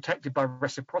and protected by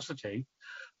reciprocity,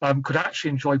 could actually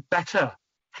enjoy better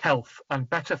health and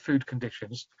better food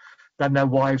conditions than their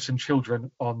wives and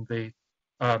children on the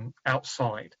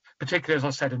outside, particularly, as I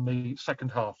said, in the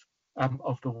second half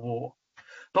of the war.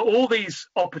 But all these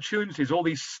opportunities, all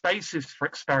these spaces for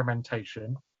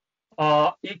experimentation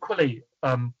are equally,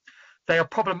 they are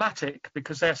problematic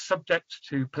because they're subject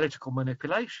to political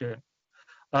manipulation.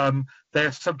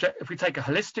 They're subject, if we take a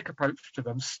holistic approach to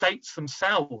them, states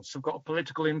themselves have got a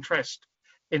political interest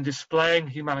in displaying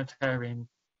humanitarian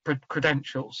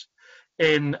credentials,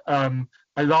 in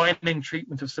aligning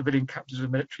treatment of civilian captives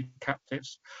with military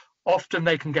captives. Often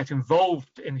they can get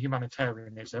involved in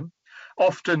humanitarianism.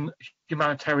 Often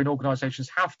humanitarian organizations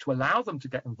have to allow them to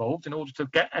get involved in order to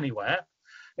get anywhere,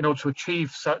 in order to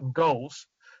achieve certain goals.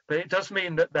 But it does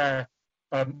mean that there's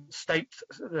a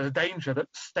danger that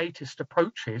statist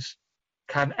approaches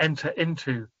can enter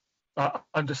into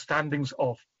understandings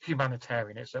of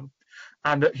humanitarianism,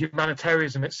 and that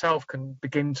humanitarianism itself can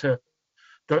begin to,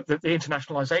 the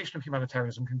internationalization of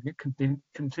humanitarianism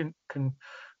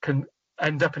can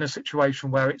end up in a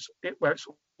situation where it's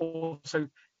also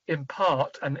in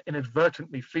part and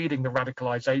inadvertently feeding the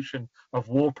radicalization of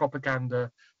war propaganda,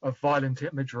 of violent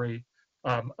imagery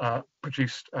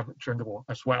produced during the war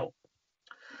as well.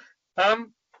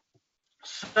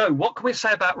 So what can we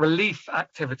say about relief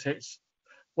activities?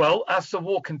 Well, as the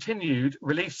war continued,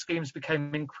 relief schemes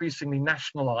became increasingly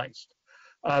nationalized.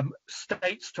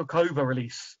 States took over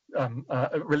relief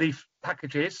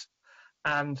packages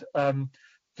and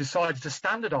decided to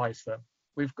standardize them.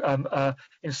 We've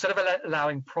instead of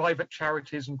allowing private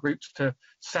charities and groups to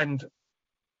send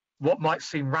what might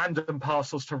seem random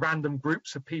parcels to random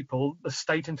groups of people, the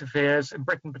state interferes. In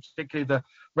Britain, particularly, the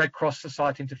Red Cross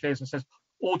Society interferes and says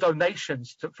all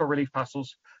donations for relief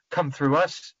parcels come through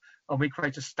us, and we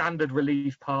create a standard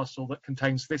relief parcel that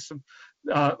contains this.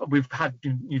 We've had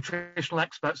nutritional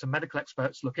experts and medical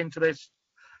experts look into this,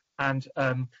 and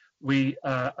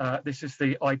this is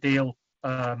the ideal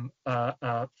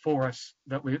for us,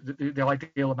 that the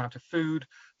ideal amount of food,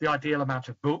 the ideal amount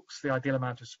of books, the ideal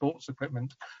amount of sports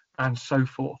equipment, and so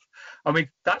forth. I mean,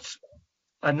 that's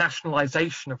a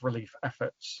nationalization of relief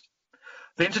efforts.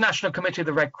 The International Committee of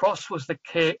the Red Cross was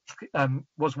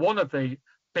one of the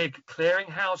big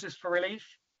clearinghouses for relief.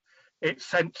 It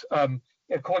sent,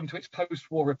 according to its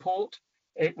post-war report,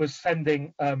 it was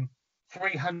sending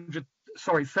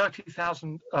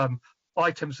 30,000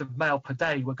 items of mail per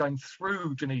day were going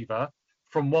through Geneva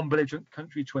from one belligerent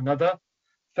country to another,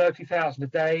 30,000 a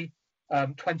day,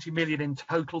 20 million in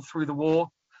total through the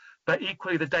war. But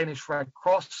equally, the Danish Red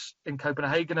Cross in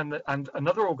Copenhagen and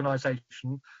another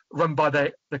organization run by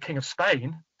the King of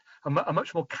Spain, a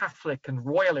much more Catholic and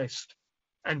royalist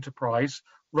enterprise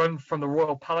run from the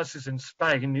royal palaces in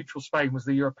Spain. Neutral Spain was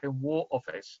the European War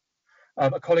Office.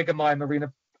 A colleague of mine,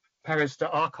 Marina Perez de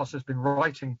Arcos, has been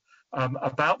writing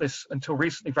about this until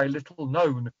recently very little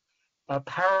known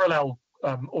parallel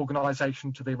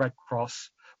organization to the Red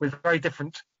Cross with very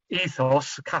different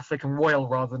ethos, Catholic and royal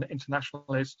rather than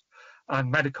internationalist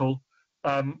and medical,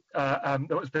 that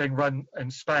was being run in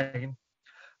Spain.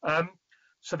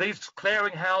 So these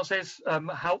clearinghouses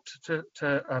helped to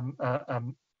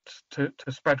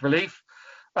spread relief,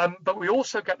 but we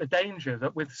also get the danger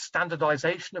that with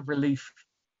standardization of relief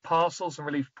parcels and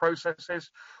relief processes,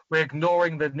 we're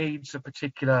ignoring the needs of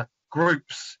particular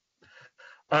groups.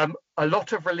 A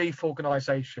lot of relief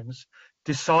organizations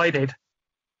decided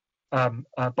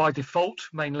by default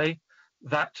mainly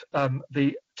that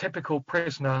the typical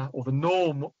prisoner, or the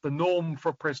norm for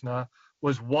a prisoner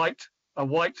was a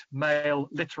white male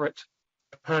literate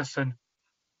person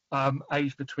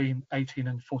aged between 18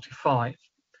 and 45,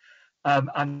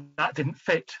 and that didn't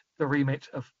fit the remit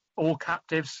of all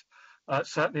captives.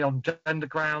 Certainly on gender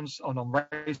grounds, on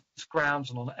race grounds,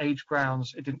 and on age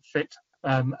grounds, it didn't fit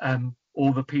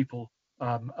all the people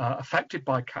affected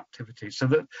by captivity. So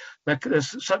that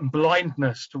there's a certain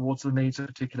blindness towards the needs of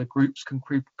particular groups can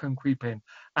creep in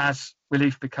as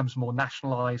relief becomes more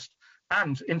nationalised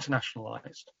and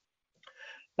internationalised.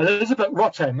 Elizabeth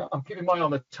Rotten, I'm keeping my eye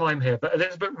on the time here, but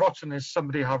Elizabeth Rotten is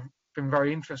somebody I've been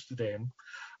very interested in,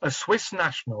 a Swiss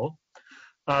national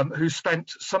who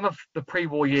spent some of the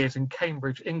pre-war years in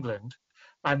Cambridge, England,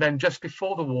 and then just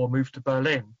before the war moved to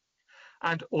Berlin.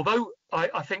 And although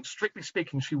I think, strictly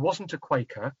speaking, she wasn't a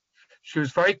Quaker, she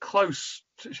was very close.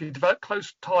 She developed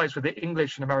close ties with the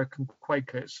English and American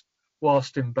Quakers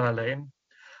whilst in Berlin,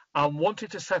 and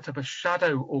wanted to set up a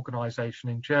shadow organisation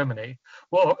in Germany.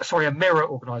 Well, sorry, a mirror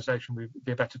organisation would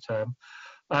be a better term,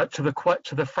 to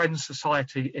the Friends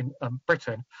Society in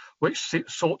Britain, which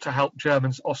sought to help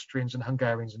Germans, Austrians, and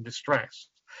Hungarians in distress.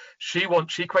 She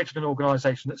created an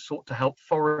organisation that sought to help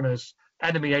foreigners,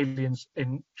 enemy aliens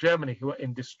in Germany who were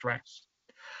in distress.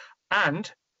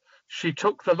 And she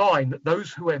took the line that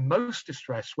those who were in most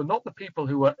distress were not the people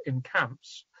who were in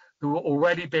camps, who were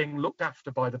already being looked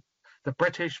after by the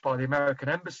British, by the American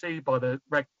Embassy, by the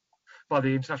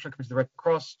International Committee of the Red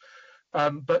Cross,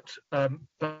 but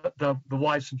the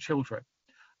wives and children.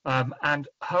 And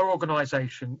her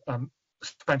organisation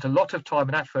spent a lot of time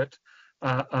and effort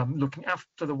looking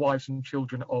after the wives and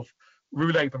children of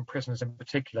Ruhleben prisoners in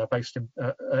particular, based in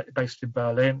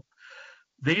Berlin.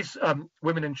 These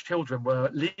women and children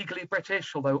were legally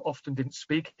British, although often didn't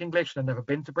speak English and had never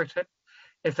been to Britain.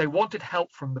 If they wanted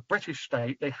help from the British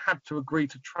state, they had to agree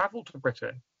to travel to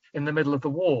Britain in the middle of the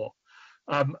war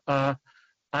and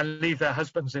leave their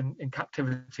husbands in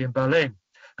captivity in Berlin,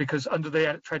 because under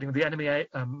the Trading of the Enemy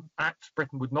Act,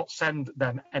 Britain would not send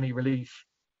them any relief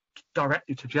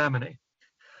directly to Germany.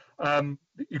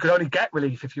 You could only get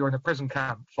relief if you were in a prison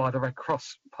camp via the Red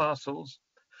Cross parcels.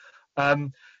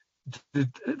 Although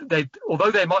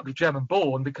they might be German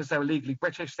born, because they were legally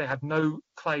British, they had no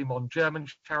claim on German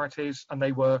charities, and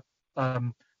they were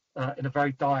in a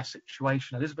very dire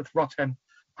situation. Elizabeth Rotten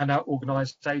and our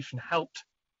organisation helped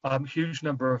a huge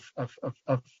number of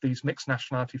these mixed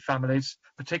nationality families,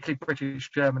 particularly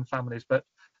British German families, but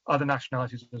other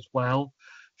nationalities as well.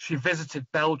 She visited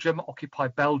Belgium,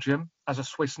 occupied Belgium, as a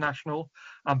Swiss national,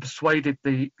 and persuaded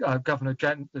the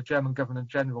German Governor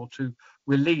General to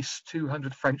release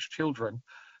 200 French children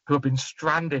who had been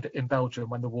stranded in Belgium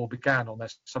when the war began on their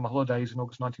summer holidays in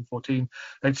August 1914.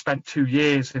 They'd spent 2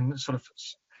 years in sort of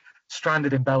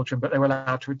stranded in Belgium, but they were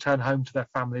allowed to return home to their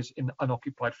families in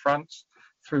unoccupied France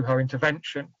through her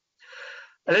intervention.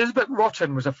 Elizabeth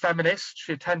Rotten was a feminist.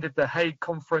 She attended the Hague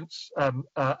Conference,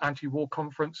 anti-war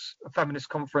conference, a feminist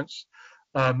conference,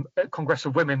 Congress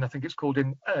of Women, I think it's called,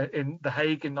 in The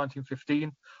Hague in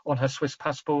 1915 on her Swiss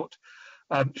passport.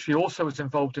 She also was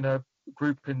involved in a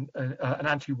group, an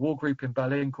anti-war group in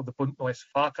Berlin called the Bund Neues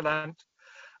Vaterland.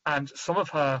 And some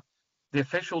of the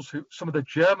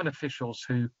German officials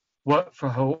who worked for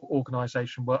her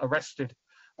organisation were arrested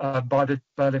by the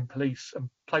Berlin police and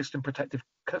placed in protective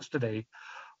custody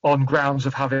on grounds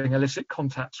of having illicit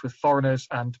contacts with foreigners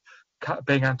and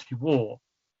being anti-war.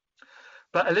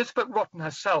 But Elizabeth Rotten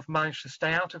herself managed to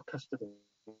stay out of custody,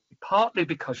 partly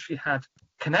because she had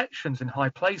connections in high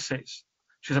places.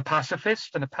 She's a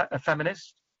pacifist and a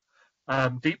feminist,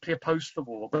 deeply opposed to the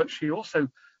war, but she also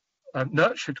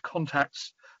nurtured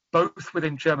contacts both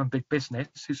within German big business,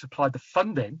 who supplied the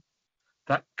funding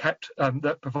that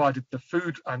provided the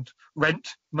food and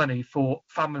rent money for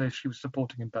families she was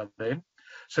supporting in Berlin.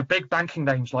 So big banking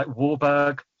names like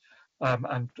Warburg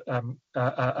and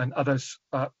others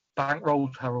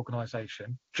bankrolled her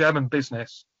organisation, German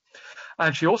business.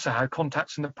 And she also had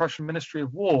contacts in the Prussian Ministry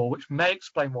of War, which may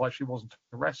explain why she wasn't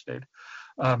arrested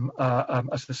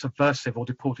as the subversive or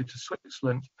deported to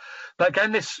Switzerland. But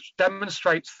again, this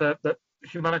demonstrates that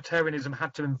humanitarianism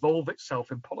had to involve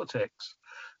itself in politics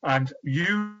and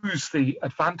use the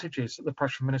advantages that the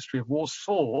Prussian Ministry of War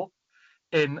saw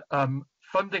in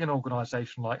funding an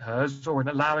organisation like hers, or in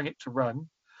allowing it to run,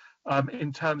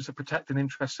 in terms of protecting the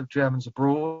interests of Germans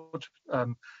abroad,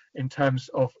 in terms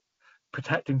of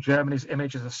protecting Germany's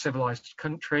image as a civilized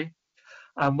country.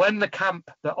 And when the camp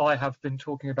that I have been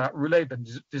talking about, Ruhleben,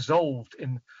 dissolved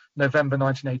in November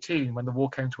 1918, when the war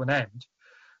came to an end,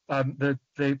 the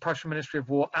Prussian Ministry of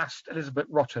War asked Elizabeth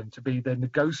Rotten to be the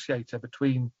negotiator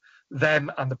between them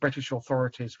and the British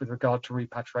authorities with regard to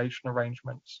repatriation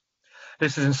arrangements.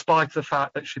 This is in spite of the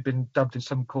fact that she'd been dubbed in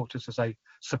some quarters as a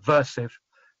subversive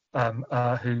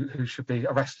who should be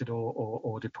arrested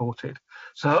or deported.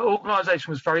 So her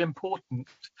organisation was very important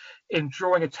in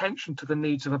drawing attention to the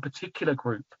needs of a particular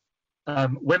group,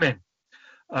 women,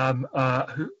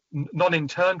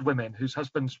 non-interned women whose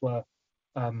husbands were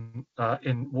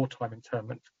in wartime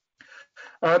internment.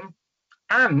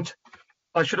 And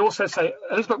I should also say,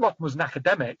 Elizabeth Rotten was an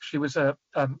academic. She'd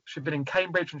been in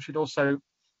Cambridge, and she'd also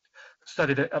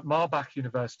studied at Marbach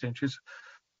University, and she's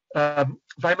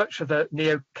very much of the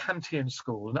neo-Kantian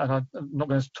school, and I'm not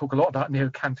going to talk a lot about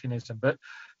neo-Kantianism, but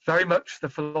very much the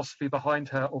philosophy behind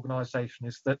her organisation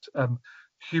is that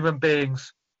human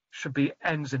beings should be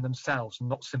ends in themselves and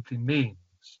not simply means.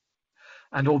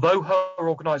 And although her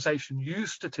organisation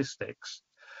used statistics,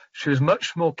 she was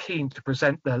much more keen to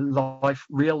present the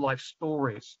real life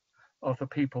stories of the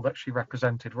people that she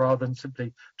represented, rather than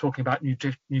simply talking about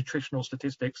nutritional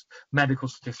statistics, medical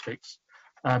statistics,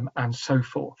 and so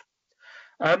forth.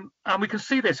 And we can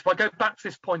see this, if I go back to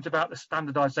this point about the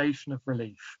standardization of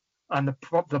relief and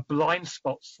the blind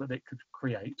spots that it could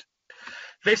create.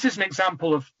 This is an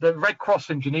example of the Red Cross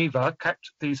in Geneva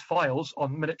kept these files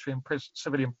on military and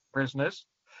civilian prisoners.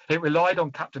 It relied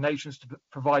on captor nations to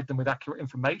provide them with accurate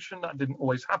information. That didn't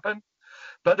always happen.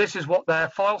 But this is what their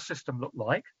file system looked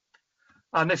like.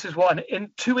 And this is what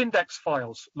two index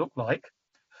files look like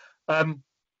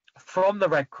from the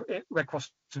Red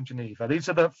Cross in Geneva. These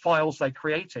are the files they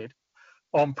created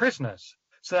on prisoners.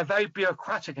 So they're very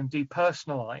bureaucratic and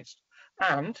depersonalized.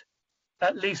 And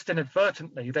at least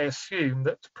inadvertently, they assume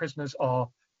that prisoners are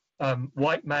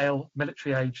white male,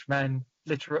 military-age men,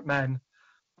 literate men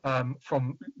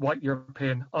from white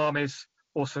European armies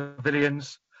or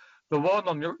civilians. The one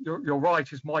on your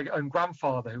right is my own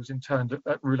grandfather, who was interned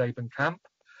at Ruhleben camp.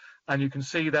 And you can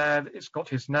see there, it's got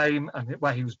his name and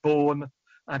where he was born.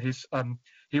 And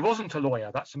he wasn't a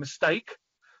lawyer, that's a mistake.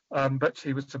 But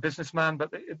he was a businessman,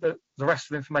 but the rest of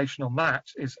the information on that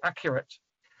is accurate.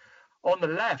 On the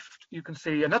left, you can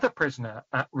see another prisoner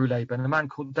at Ruhleben, a man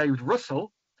called David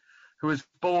Russell, who was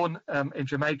born in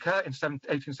Jamaica in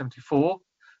 1874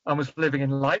 and was living in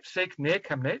Leipzig near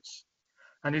Chemnitz.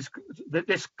 And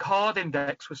this card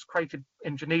index was created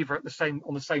in Geneva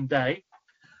on the same day,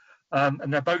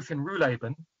 and they're both in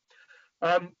Ruhleben.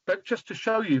 But just to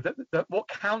show you that what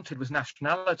counted was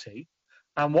nationality,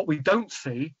 and what we don't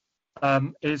see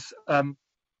is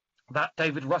that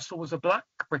David Russell was a black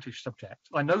British subject.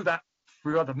 I know that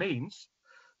through other means,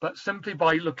 but simply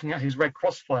by looking at his Red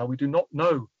Cross file, we would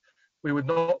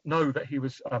not know that he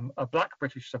was a black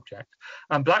British subject.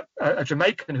 And a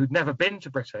Jamaican who'd never been to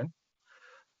Britain,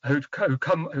 who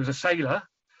was a sailor,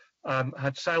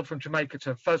 had sailed from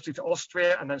Jamaica firstly to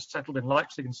Austria and then settled in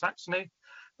Leipzig in Saxony.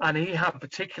 And he had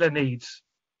particular needs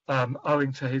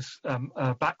owing to his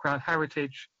background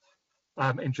heritage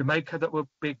in Jamaica that would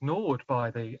be ignored by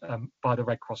the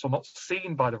Red Cross or not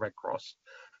seen by the Red Cross.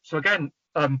 So again,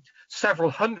 several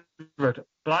hundred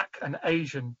black and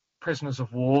Asian prisoners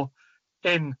of war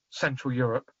in Central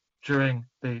Europe during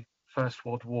the First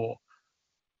World War.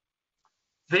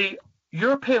 The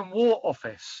European War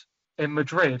Office in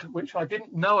Madrid, which I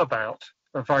didn't know about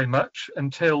very much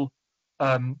until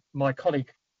my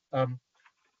colleague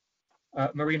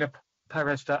Marina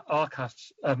Perez de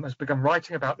Arcas has begun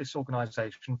writing about this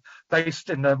organisation, based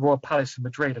in the Royal Palace in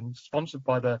Madrid and sponsored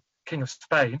by the King of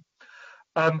Spain.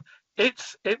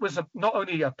 It was not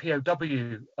only a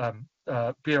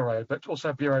POW bureau, but also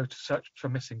a bureau to search for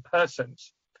missing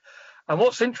persons. And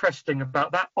what's interesting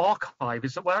about that archive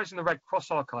is that whereas in the Red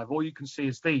Cross archive, all you can see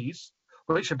is these,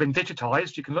 which have been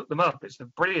digitized, you can look them up, it's a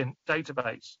brilliant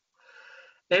database.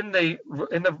 In the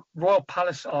Royal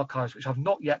Palace archives, which I've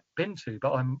not yet been to,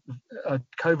 but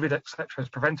COVID, etc., has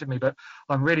prevented me, but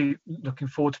I'm really looking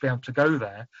forward to be able to go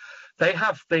there. They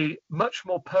have the much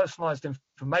more personalized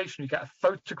information. You get a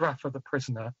photograph of the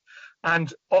prisoner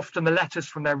and often the letters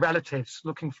from their relatives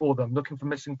looking for them, looking for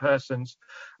missing persons,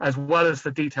 as well as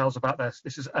the details about this.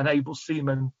 This is an able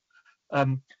seaman.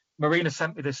 Marina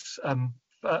sent me this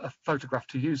a photograph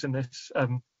to use in this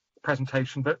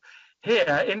presentation, but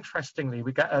here, interestingly,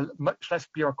 we get a much less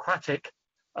bureaucratic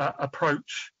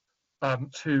approach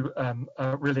to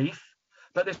relief,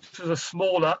 but this is a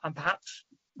smaller and perhaps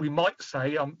we might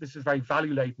say, this is a very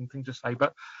value-laden thing to say,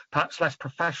 but perhaps less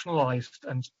professionalized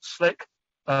and slick,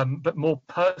 but more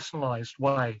personalized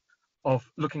way of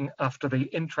looking after the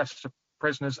interests of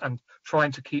prisoners and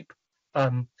trying to keep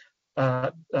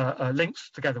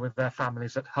links together with their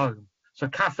families at home. So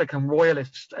Catholic and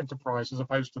royalist enterprise, as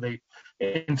opposed to the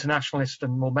internationalist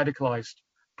and more medicalized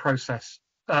process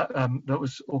that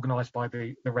was organized by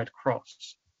the Red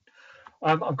Cross.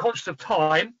 I'm conscious of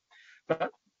time,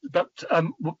 but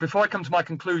before I come to my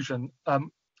conclusion,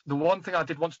 the one thing I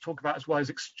did want to talk about as well is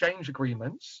exchange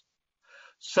agreements.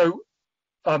 So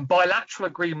bilateral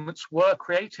agreements were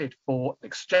created for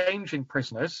exchanging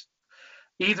prisoners,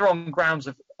 either on grounds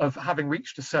of having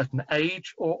reached a certain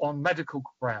age or on medical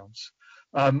grounds.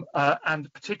 And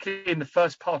particularly in the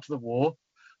first part of the war,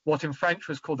 what in French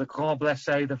was called the grand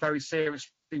blessé, the very seriously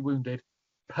wounded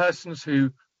persons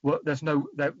who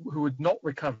would not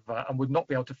recover and would not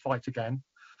be able to fight again.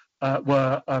 it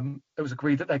was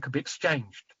agreed that they could be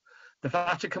exchanged. The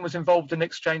Vatican was involved in the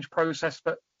exchange process,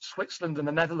 but Switzerland and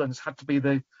the Netherlands had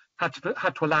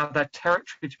to allow their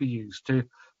territory to be used to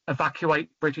evacuate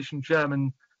British and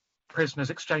German prisoners,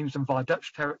 exchange them via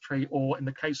Dutch territory, or in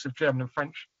the case of German and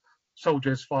French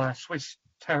soldiers, via Swiss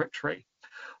territory.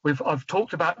 I've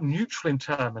talked about neutral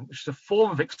internment, which is a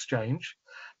form of exchange,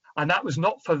 and that was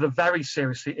not for the very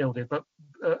seriously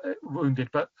wounded,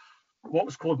 but what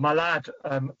was called malade,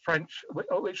 French,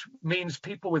 which means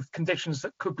people with conditions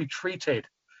that could be treated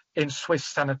in Swiss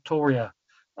sanatoria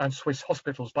and Swiss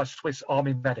hospitals by Swiss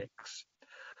army medics.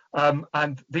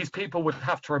 And these people would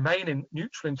have to remain in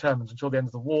neutral internment until the end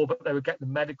of the war, but they would get the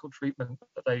medical treatment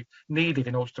that they needed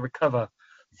in order to recover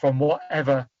from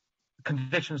whatever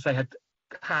conditions they had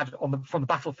from the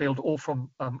battlefield or from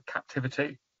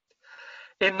captivity.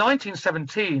 In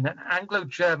 1917, an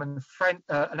Anglo-German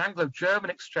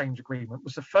exchange agreement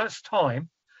was the first time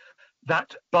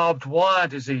that barbed wire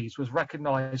disease was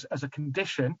recognised as a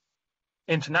condition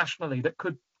internationally that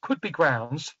could be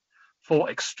grounds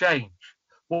for exchange.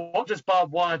 Well, what does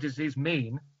barbed wire disease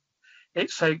mean?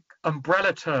 It's an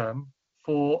umbrella term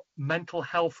for mental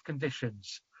health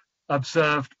conditions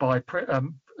observed by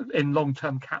in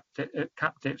long-term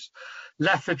captives: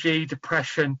 lethargy,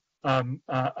 depression,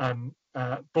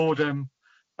 boredom,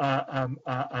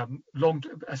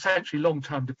 essentially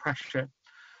long-term depression.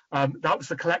 That was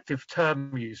the collective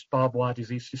term used, barbed wire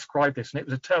disease, to describe this, and it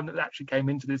was a term that actually came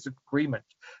into this agreement: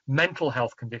 mental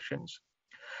health conditions.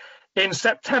 In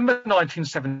September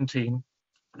 1917,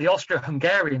 the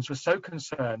Austro-Hungarians were so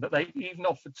concerned that they even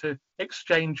offered to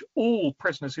exchange all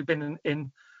prisoners who've been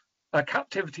in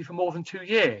captivity for more than 2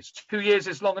 years. 2 years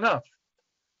is long enough,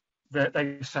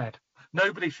 they said.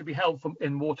 Nobody should be held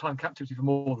in wartime captivity for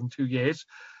more than 2 years,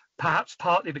 perhaps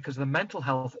partly because of the mental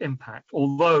health impact,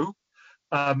 although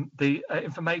the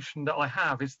information that I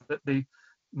have is that the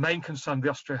main concern of the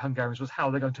Austro-Hungarians was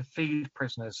how they're going to feed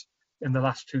prisoners in the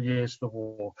last 2 years of the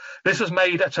war. This was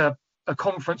made at a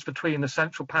conference between the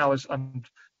Central Powers and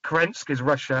Kerensky's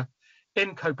Russia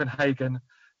in Copenhagen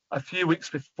a few weeks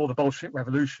before the Bolshevik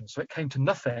Revolution. So it came to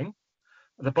nothing.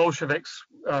 The Bolsheviks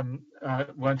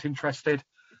weren't interested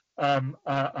in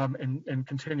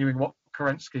continuing what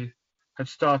Kerensky had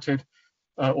started,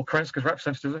 or Kerensky's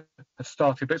representatives had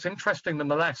started. But it's interesting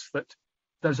nonetheless that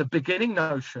there's a beginning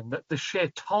notion that the sheer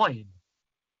time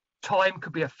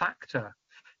could be a factor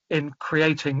in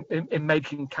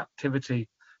making captivity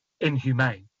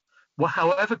inhumane. Well,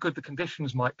 however good the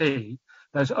conditions might be,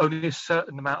 there's only a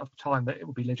certain amount of time that it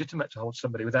would be legitimate to hold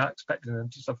somebody without expecting them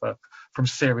to suffer from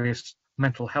serious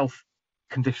mental health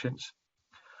conditions.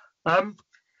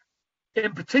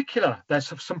 In particular,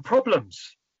 there's some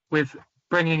problems with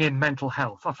bringing in mental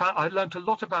health. I learned a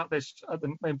lot about this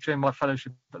during my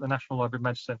fellowship at the National Library of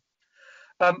Medicine.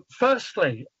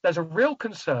 Firstly, there's a real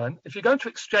concern if you're going to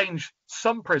exchange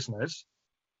some prisoners,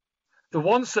 the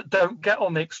ones that don't get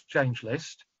on the exchange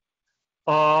list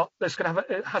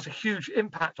it has a huge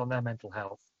impact on their mental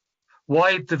health.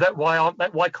 Why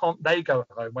can't they go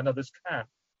home when others can?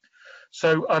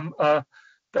 So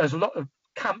there's a lot of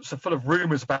camps are full of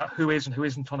rumours about who is and who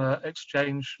isn't on an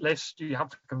exchange list. You have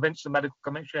to convince the medical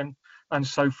commission and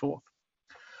so forth.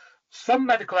 Some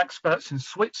medical experts in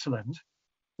Switzerland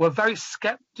were very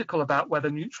sceptical about whether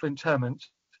neutral internment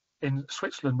in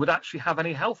Switzerland would actually have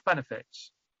any health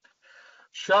benefits.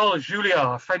 Charles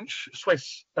Julliard,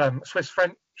 Swiss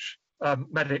French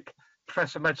medic,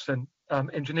 professor of medicine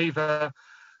in Geneva,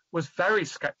 was very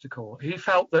sceptical. He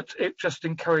felt that it just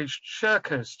encouraged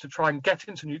shirkers to try and get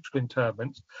into neutral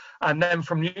internment, and then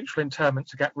from neutral internment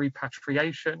to get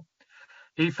repatriation.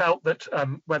 He felt that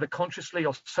whether consciously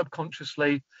or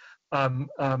subconsciously,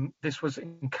 this was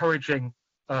encouraging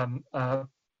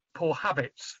poor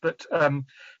habits. That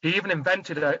he even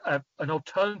invented an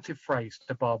alternative phrase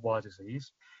to barbed wire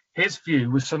disease. His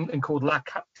view was something called la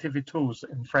captivité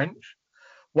in French.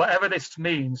 Whatever this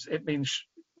means, it means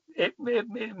it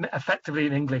effectively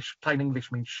in English, plain English,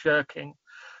 means shirking.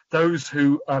 Those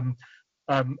who are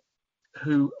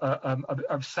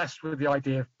obsessed with the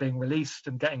idea of being released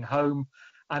and getting home,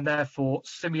 and therefore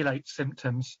simulate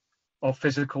symptoms of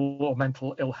physical or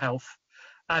mental ill health.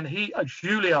 And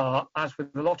Julliard, as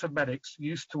with a lot of medics,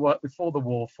 used to work before the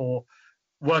war for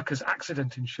workers'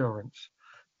 accident insurance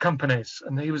companies,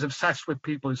 and he was obsessed with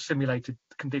people who simulated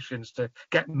conditions to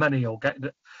get money or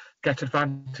get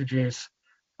advantages.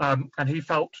 And he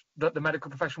felt that the medical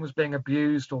profession was being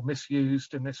abused or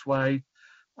misused in this way,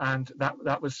 and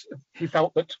he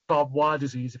felt that barbed wire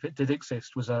disease, if it did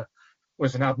exist, was an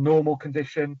abnormal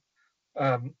condition,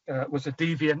 was a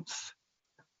deviance.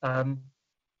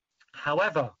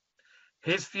 However,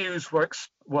 his views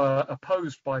were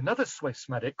opposed by another Swiss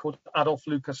medic called Adolf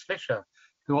Lucas Fischer,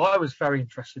 who I was very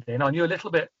interested in. I knew a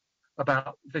little bit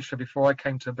about Fischer before I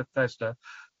came to Bethesda,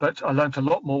 but I learned a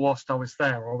lot more whilst I was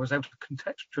there. I was able to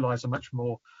contextualize much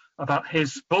more about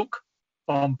his book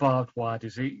on barbed wire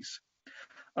disease,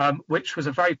 which was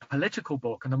a very political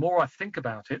book. And the more I think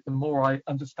about it, the more I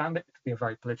understand it to be a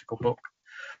very political book.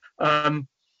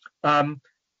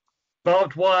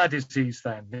 Barbed wire disease,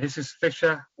 then. This is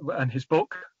Fischer and his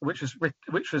book, which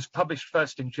was published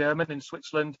first in German in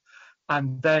Switzerland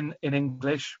and then in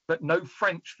English, but no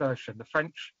French version. The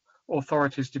French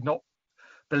authorities did not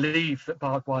believe that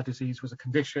barbed wire disease was a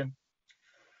condition.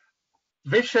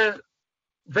 Fischer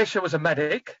was a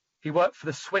medic. He worked for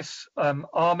the Swiss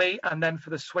army and then for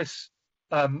the Swiss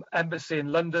embassy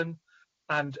in London,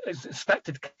 and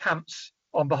inspected camps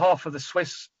on behalf of the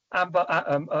Swiss,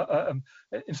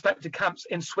 inspected camps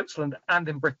in Switzerland and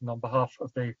in Britain on behalf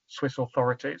of the Swiss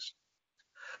authorities.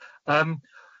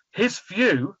 His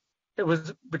view,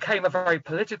 became a very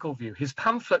political view. His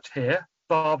pamphlet here,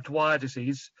 Barbed Wire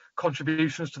Disease,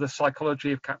 Contributions to the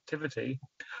Psychology of Captivity,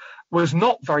 was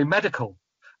not very medical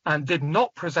and did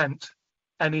not present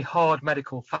any hard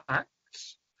medical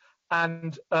facts,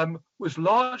 and was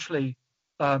largely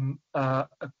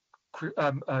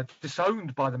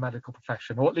disowned by the medical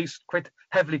profession, or at least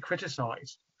heavily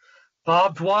criticised.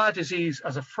 Barbed wire disease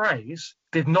as a phrase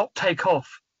did not take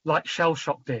off like shell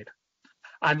shock did,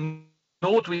 and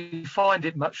nor do we find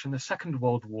it much in the Second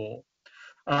World War.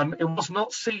 It was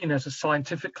not seen as a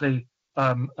scientifically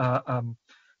clear-cut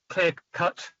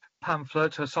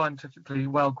pamphlet, or scientifically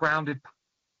well-grounded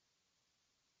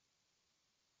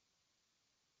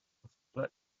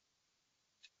pamphlet.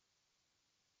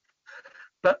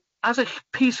 But as a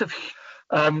piece of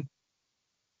and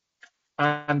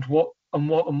what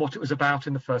it was about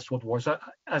in the First World War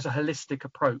as a holistic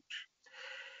approach.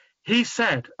 He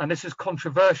said, and this is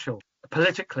controversial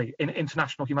politically in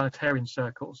international humanitarian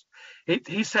circles,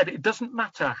 he said it doesn't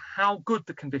matter how good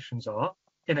the conditions are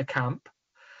in a camp,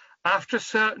 after a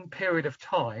certain period of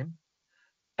time,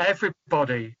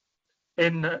 everybody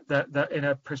in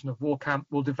a prisoner of war camp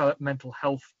will develop mental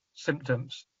health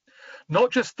symptoms.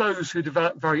 Not just those who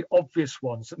develop very obvious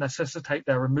ones that necessitate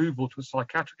their removal to a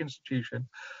psychiatric institution,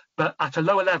 but at a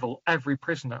lower level, every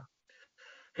prisoner.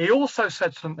 He also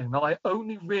said something that I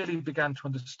only really began to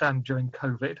understand during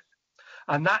COVID,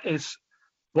 and that is,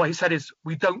 what he said is,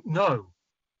 we don't know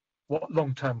what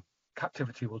long-term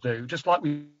captivity will do, just like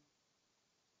we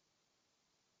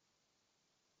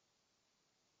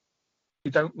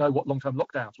don't know what long-term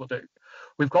lockdowns will do.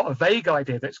 We've got a vague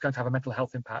idea that it's going to have a mental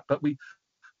health impact, but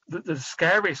the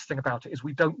scariest thing about it is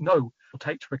we don't know what it will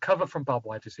take to recover from barbed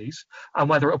wire disease, and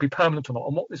whether it'll be permanent or not,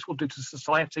 and what this will do to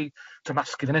society, to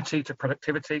masculinity, to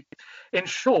productivity. In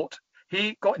short,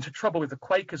 he got into trouble with the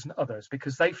Quakers and others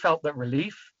because they felt that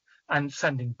relief and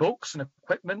sending books and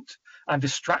equipment and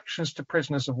distractions to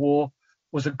prisoners of war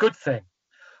was a good thing.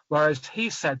 Whereas he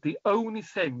said the only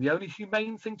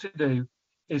humane thing to do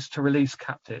is to release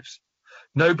captives.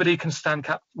 Nobody can stand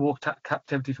war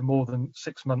captivity for more than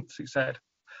 6 months, he said.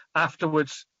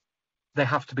 Afterwards, they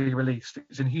have to be released.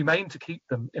 It's inhumane to keep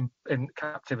them in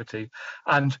captivity.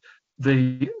 And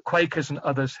the Quakers and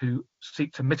others who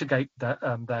seek to mitigate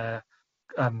their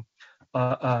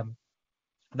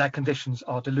conditions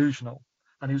are delusional.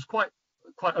 And he was quite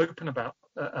open about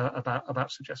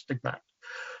suggesting that.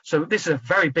 So this is a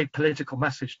very big political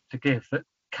message to give, that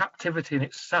captivity in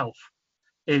itself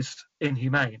is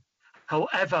inhumane.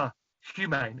 However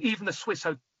humane, even the Swiss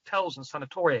hotels and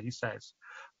sanatoria, he says,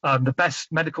 the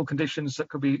best medical conditions that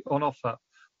could be on offer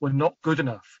were not good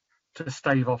enough to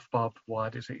stave off barbed wire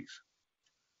disease.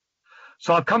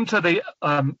 So I've come to the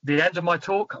end of my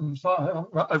talk. I'm sorry, I'm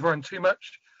overrun too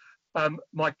much.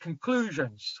 My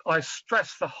conclusions: I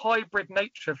stress the hybrid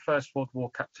nature of First World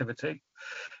War captivity.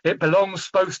 It belongs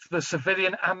both to the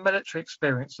civilian and military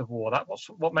experience of war. That's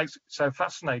what makes it so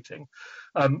fascinating.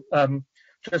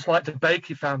 Just like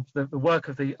DeBakey found the work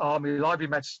of the Army Library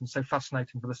Medicine so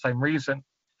fascinating for the same reason.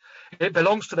 It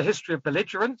belongs to the history of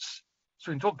belligerence.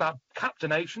 So we can talk about captor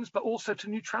nations, but also to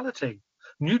neutrality.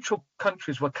 Neutral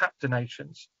countries were captor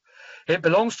nations. It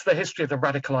belongs to the history of the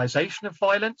radicalization of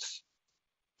violence,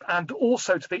 and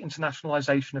also to the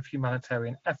internationalization of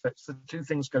humanitarian efforts. The two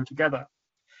things go together.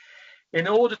 In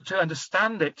order to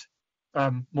understand it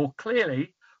more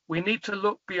clearly, we need to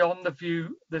look beyond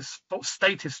the sort of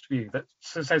statist view that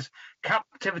says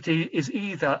captivity is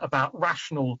either about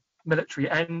rational military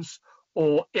ends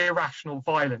or irrational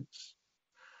violence,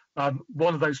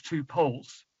 one of those two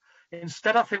poles.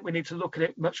 Instead, I think we need to look at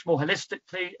it much more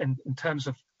holistically in terms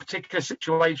of particular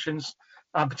situations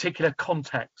and particular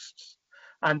contexts.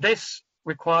 And this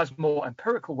requires more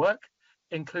empirical work,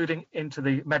 including into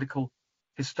the medical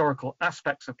historical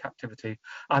aspects of captivity.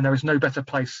 And there is no better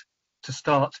place to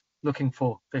start looking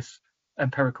for this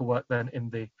empirical work than in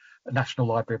the National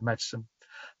Library of Medicine.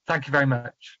 Thank you very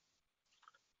much.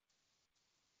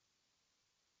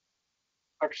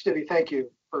 Dr. Stibbe, thank you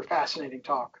for a fascinating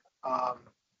talk.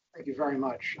 Thank you very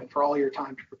much, and for all your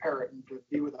time to prepare it and to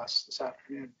be with us this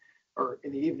afternoon, or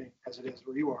in the evening, as it is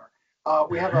where you are.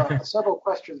 We have several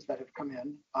questions that have come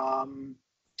in.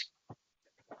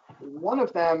 One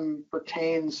of them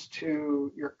pertains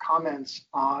to your comments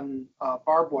on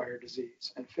barbed wire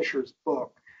disease and Fisher's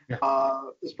book.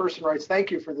 Yeah. This person writes, thank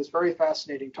you for this very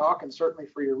fascinating talk and certainly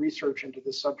for your research into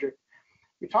this subject.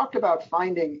 You talked about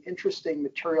finding interesting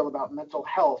material about mental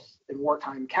health in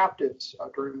wartime captives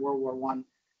during World War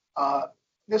I.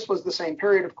 This was the same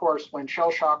period, of course, when shell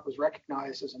shock was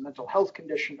recognized as a mental health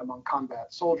condition among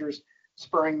combat soldiers,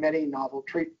 spurring many novel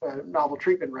treatment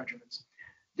regimens.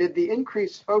 Did the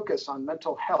increased focus on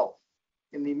mental health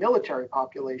in the military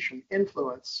population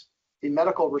influence the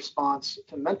medical response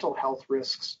to mental health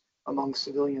risks among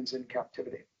civilians in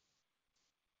captivity?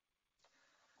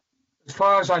 As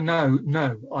far as I know,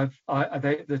 no.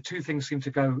 The two things seem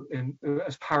to go in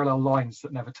as parallel lines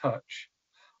that never touch.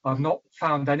 I've not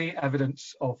found any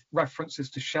evidence of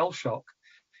references to shell shock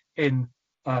in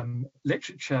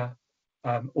literature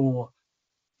or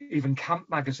even camp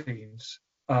magazines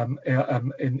in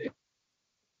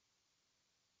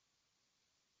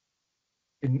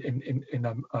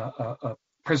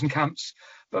prison camps,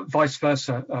 but vice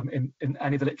versa in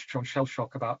any of the literature on shell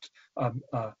shock about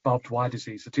barbed wire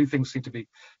disease. The two things seem to be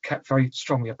kept very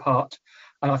strongly apart,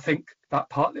 and I think that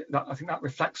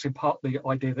reflects in part the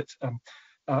idea that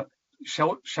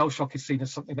shell shock is seen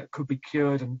as something that could be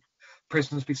cured and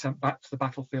prisoners be sent back to the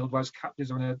battlefield, whereas captives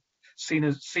are seen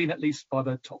at least by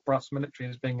the top brass military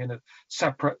as being in a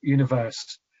separate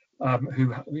universe,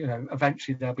 who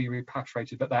eventually they'll be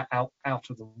repatriated, but they're out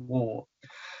of the war.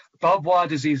 Barbed wire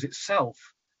disease itself,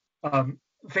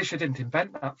 Fisher didn't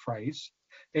invent that phrase.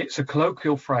 It's a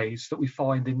colloquial phrase that we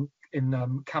find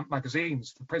in camp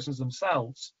magazines. The prisoners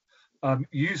themselves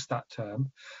used that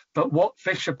term, but what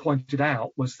Fisher pointed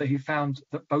out was that he found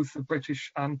that both the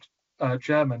British and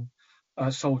German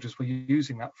soldiers were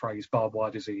using that phrase, barbed wire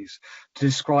disease, to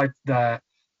describe their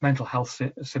mental health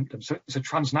symptoms. So it's a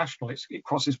transnational. It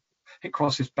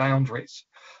crosses boundaries.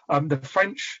 The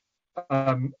French,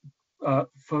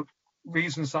 for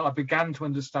reasons that I began to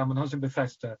understand when I was in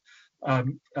Bethesda,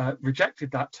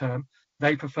 rejected that term.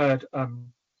 They preferred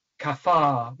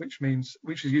cafard, which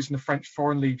is used in the French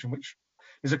Foreign Legion, which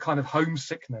is a kind of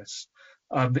homesickness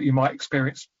that you might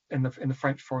experience in the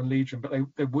French Foreign Legion, but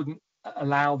they wouldn't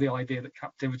allow the idea that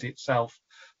captivity itself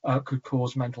could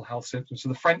cause mental health symptoms. So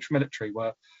the French military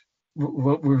were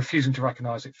refusing to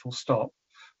recognise it, full stop.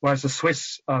 Whereas the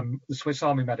Swiss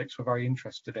army medics were very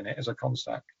interested in it as a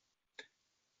concept.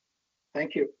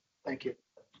 Thank you.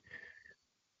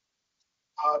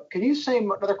 Can you say,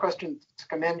 another question to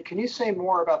come in, can you say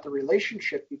more about the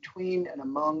relationship between and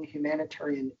among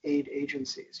humanitarian aid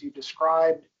agencies? You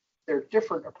described their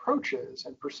different approaches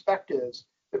and perspectives,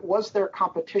 but was there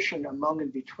competition among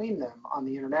and between them on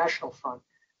the international front?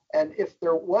 And if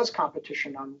there was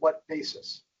competition, on what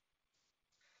basis?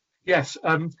 Yes,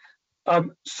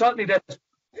 certainly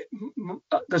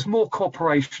there's more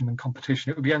cooperation than competition.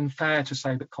 It would be unfair to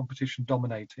say that competition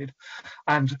dominated.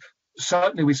 And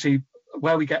certainly we see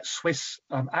where we get Swiss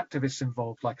activists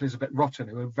involved, like Elizabeth Rotten,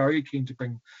 who are very keen to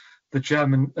bring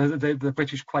the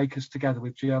British Quakers together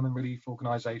with German relief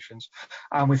organisations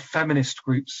and with feminist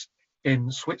groups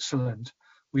in Switzerland.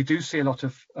 We do see a lot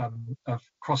of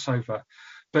crossover,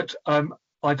 but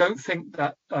I don't think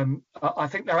that. I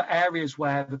think there are areas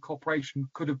where the cooperation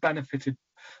could have benefited.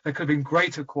 There could have been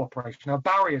greater cooperation. There are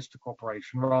barriers to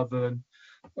cooperation rather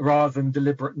than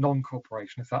deliberate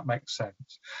non-cooperation, if that makes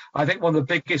sense. I think one of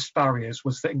the biggest barriers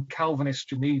was that in Calvinist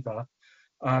Geneva,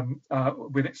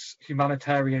 with its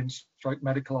humanitarian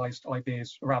medicalized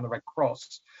ideas around the Red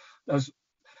Cross, there's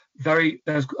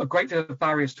a great deal of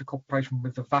barriers to cooperation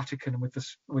with the Vatican and with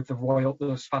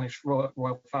the Spanish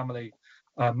royal family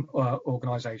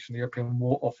organization, the European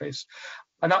War Office,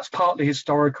 and that's partly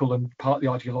historical and partly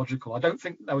ideological. I don't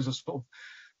think there was a sort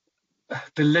of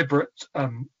deliberate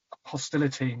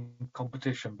hostility and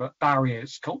competition, but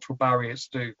barriers, cultural barriers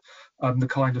to the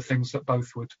kind of things that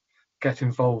both would get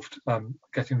involved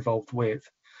with.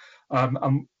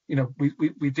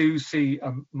 We do see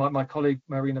my colleague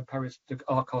Marina Perez de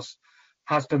Arcos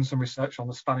has done some research on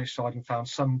the Spanish side and found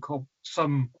some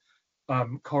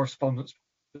correspondence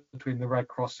between the Red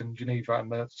Cross in Geneva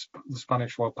and the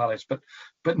Spanish Royal Palace,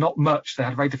 but not much. They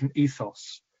had a very different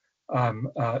ethos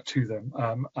to them,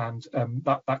 and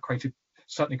that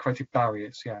certainly created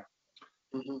barriers. Yeah.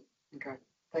 Mm-hmm. Okay,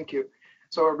 thank you.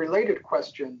 So a related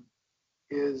question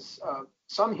is,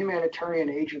 some humanitarian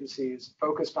agencies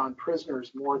focused on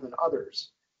prisoners more than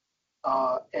others,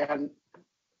 and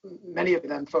many of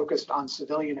them focused on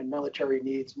civilian and military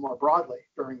needs more broadly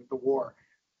during the war.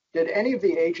 Did any of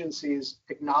the agencies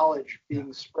acknowledge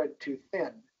being spread too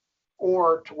thin,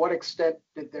 or to what extent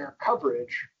did their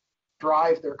coverage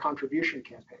drive their contribution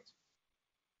campaigns?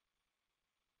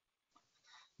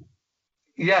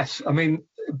 Yes, I mean,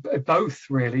 both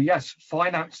really. Yes,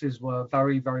 finances were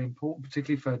very, very important,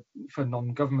 particularly for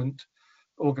non-government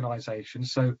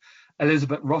organisations. So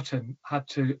Elizabeth Rotten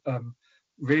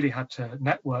really had to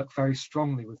network very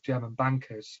strongly with German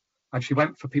bankers, and she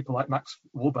went for people like Max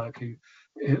Warburg, who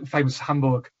famous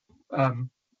Hamburg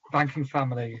banking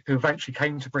family, who eventually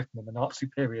came to Britain in the Nazi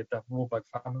period, the Warburg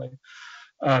family.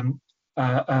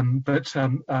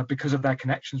 But because of their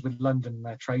connections with London,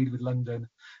 their trade with London,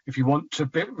 if you want to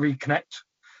reconnect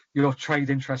your trade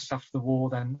interests after the war,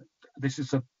 then this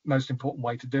is the most important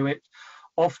way to do it.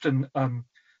 Often,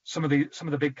 some of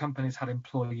the big companies had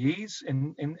employees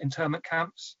in internment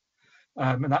camps,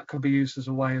 and that could be used as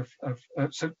a way of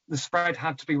so the spread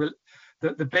had to be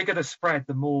the bigger the spread,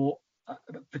 the more,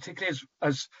 particularly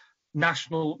as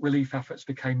national relief efforts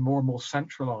became more and more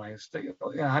centralized. They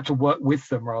had to work with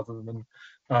them rather than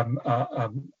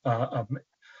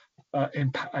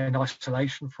in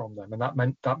isolation from them, and that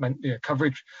meant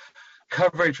coverage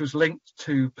was linked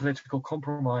to political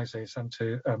compromises and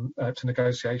to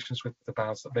negotiations with the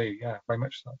powers that be. Yeah, very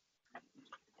much so.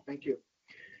 Thank you.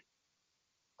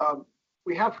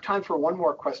 We have time for one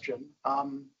more question.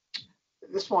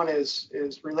 This one is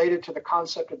related to the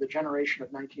concept of the generation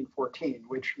of 1914,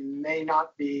 which may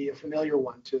not be a familiar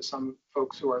one to some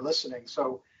folks who are listening.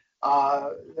 So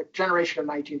the generation of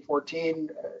 1914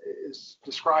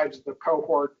 describes the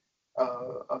cohort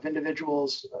of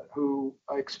individuals who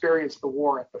experienced the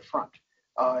war at the front.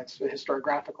 It's a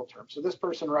historiographical term. So this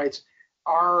person writes,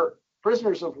 are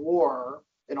prisoners of war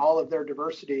in all of their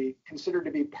diversity considered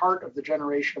to be part of the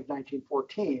generation of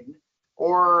 1914,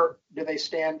 or do they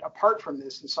stand apart from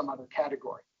this in some other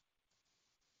category?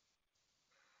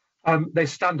 They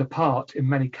stand apart in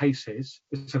many cases.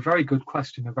 It's a very good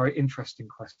question, a very interesting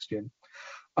question.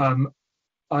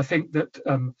 I think that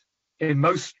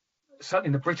certainly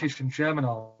in the British and German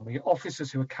army,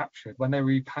 officers who were captured, when they were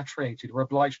repatriated, were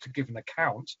obliged to give an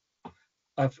account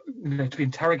of, to be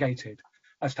interrogated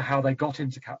as to how they got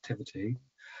into captivity,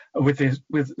 with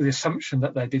the assumption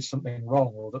that they did something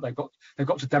wrong, or that they've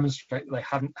got to demonstrate that they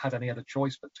hadn't had any other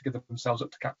choice but to give themselves up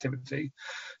to captivity.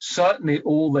 Certainly,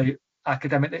 all the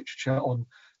academic literature on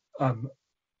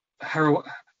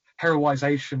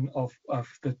heroization of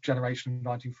the generation of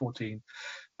 1914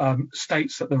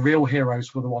 states that the real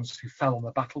heroes were the ones who fell on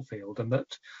the battlefield, and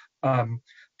that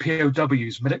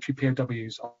POWs, military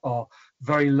POWs, are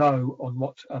very low on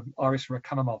what Iris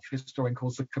Rakhimov, historian,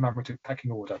 calls the commemorative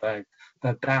pecking order.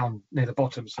 They're down near the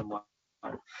bottom somewhere.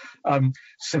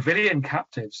 Civilian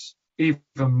captives, even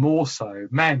more so,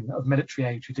 men of military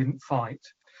age who didn't fight.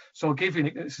 So I'll give you,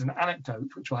 this is an anecdote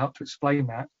which will help to explain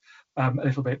that a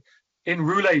little bit. In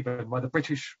Ruhleben, where the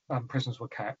British prisoners were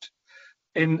kept,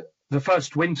 in the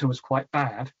first winter was quite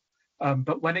bad,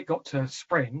 but when it got to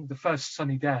spring, the first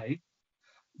sunny day,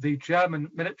 the German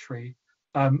military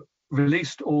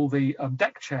released all the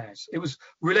deck chairs.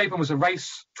 Ruhleben was a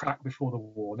race track before the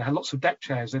war, and they had lots of deck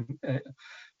chairs,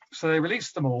 so they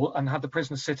released them all and had the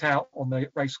prisoners sit out on the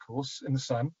race course in the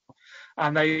sun,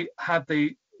 and they had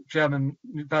the German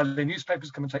Berlin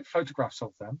newspapers come and take photographs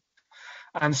of them.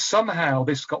 And somehow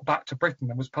this got back to Britain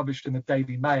and was published in the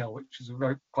Daily Mail, which is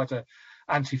quite an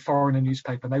anti-foreigner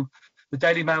newspaper. And the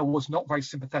Daily Mail was not very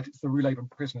sympathetic to the Ruhleben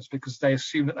prisoners because they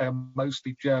assumed that they are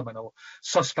mostly German or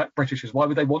suspect Britishers. Why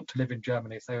would they want to live in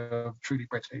Germany if they were truly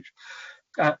British?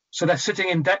 So they're sitting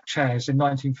in deck chairs in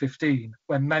 1915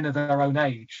 when men of their own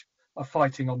age are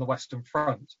fighting on the Western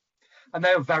Front. And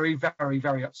they were very, very,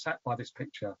 very upset by this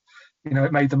picture.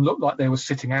 It made them look like they were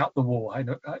sitting out the war.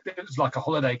 It was like a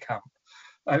holiday camp.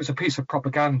 It was a piece of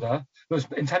propaganda. It was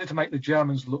intended to make the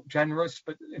Germans look generous,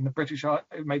 but in the British,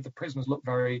 it made the prisoners look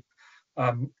very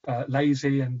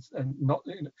lazy and not.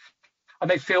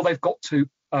 And they feel they've got to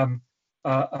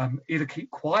either keep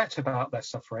quiet about their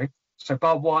suffering. So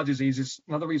barbed wire disease is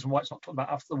another reason why it's not talked about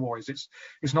after the war. Is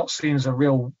it's not seen as a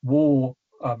real war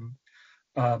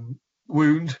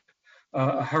wound,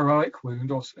 a heroic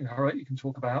wound, or something heroic you can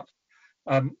talk about.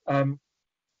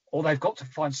 or they've got to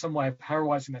find some way of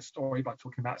heroizing their story by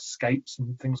talking about escapes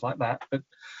and things like that. But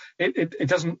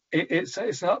it's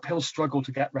an uphill struggle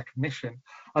to get recognition.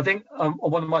 I think on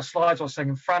one of my slides I was saying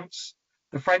in France,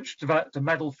 the French developed a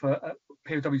medal for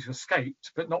POWs who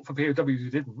escaped, but not for POWs who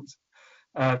didn't.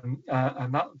 And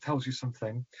that tells you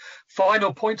something.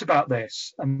 Final point about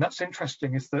this, and that's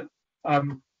interesting, is that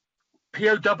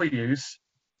POWs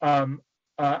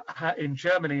in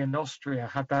Germany and Austria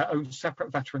had their own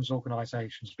separate veterans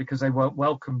organisations because they weren't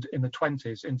welcomed in the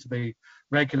 20s into the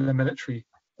regular military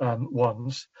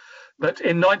ones. But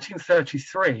in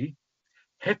 1933,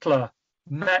 Hitler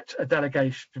met a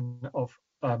delegation of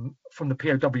from the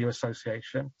POW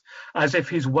Association, as if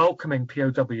he's welcoming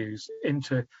POWs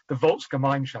into the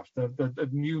Volksgemeinschaft, the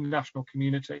new national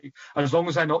community. And as long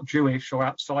as they're not Jewish or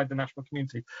outside the national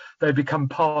community, they become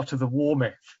part of the war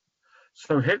myth.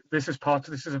 So this is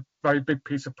a very big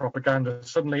piece of propaganda.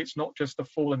 Suddenly it's not just the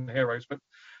fallen heroes, but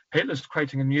Hitler's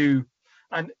creating a new.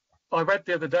 And I read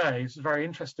the other day, it's very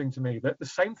interesting to me, that the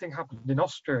same thing happened in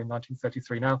Austria in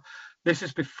 1933. Now, this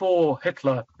is before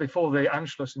Hitler, before the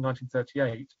Anschluss in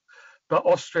 1938, but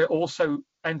Austria also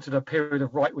entered a period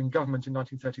of right-wing government in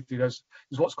 1933. There's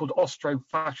what's called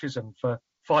Austro-fascism for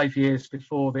 5 years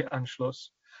before the Anschluss.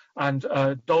 And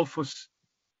Dollfuss,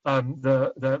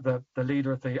 the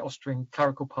leader of the Austrian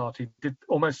clerical party, did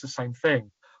almost the same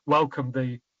thing, welcomed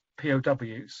the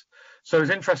POWs. So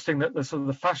it's interesting that the sort of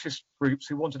the fascist groups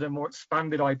who wanted a more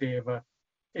expanded idea of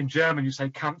in German you say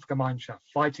Kampfgemeinschaft,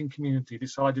 fighting community,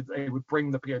 decided they would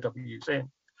bring the POWs in.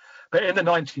 But in the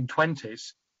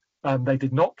 1920s, they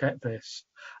did not get this,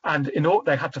 and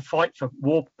they had to fight for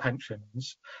war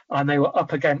pensions, and they were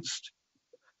up against.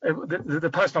 The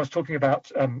person I was talking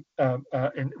about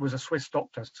was a Swiss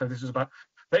doctor, so this is about.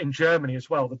 But in Germany as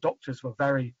well, the doctors were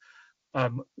very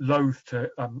loath to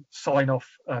sign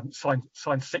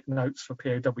sick notes for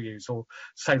POWs or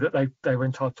say that they were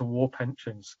entitled to war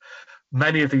pensions.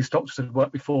 Many of these doctors had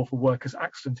worked before for workers'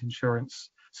 accident insurance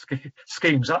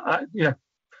schemes,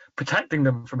 protecting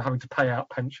them from having to pay out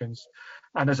pensions.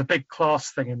 And there's a big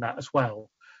class thing in that as well.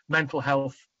 Mental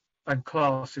health and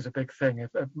class is a big thing.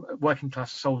 If working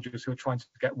class soldiers who are trying to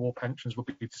get war pensions would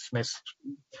be dismissed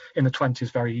in the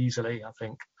 20s very easily, I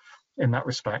think, in that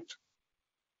respect.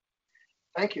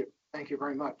 Thank you. Thank you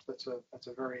very much. That's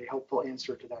a very helpful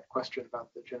answer to that question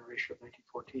about the generation of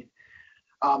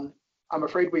 1914. I'm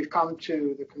afraid we've come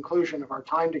to the conclusion of our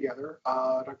time together.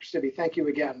 Dr. Stibbe, thank you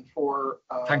again for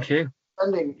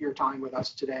spending your time with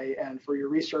us today and for your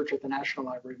research at the National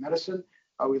Library of Medicine.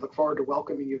 We look forward to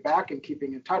welcoming you back and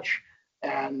keeping in touch,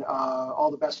 and all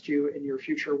the best to you in your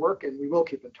future work, and we will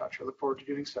keep in touch. I look forward to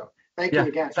doing so. Thank you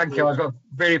again. Thank you. I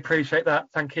really appreciate that.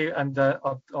 Thank you. And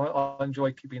I'll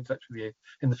enjoy keeping in touch with you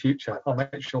in the future. I'll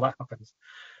make sure that happens.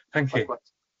 Thank you.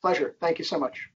 Likewise. Pleasure. Thank you so much.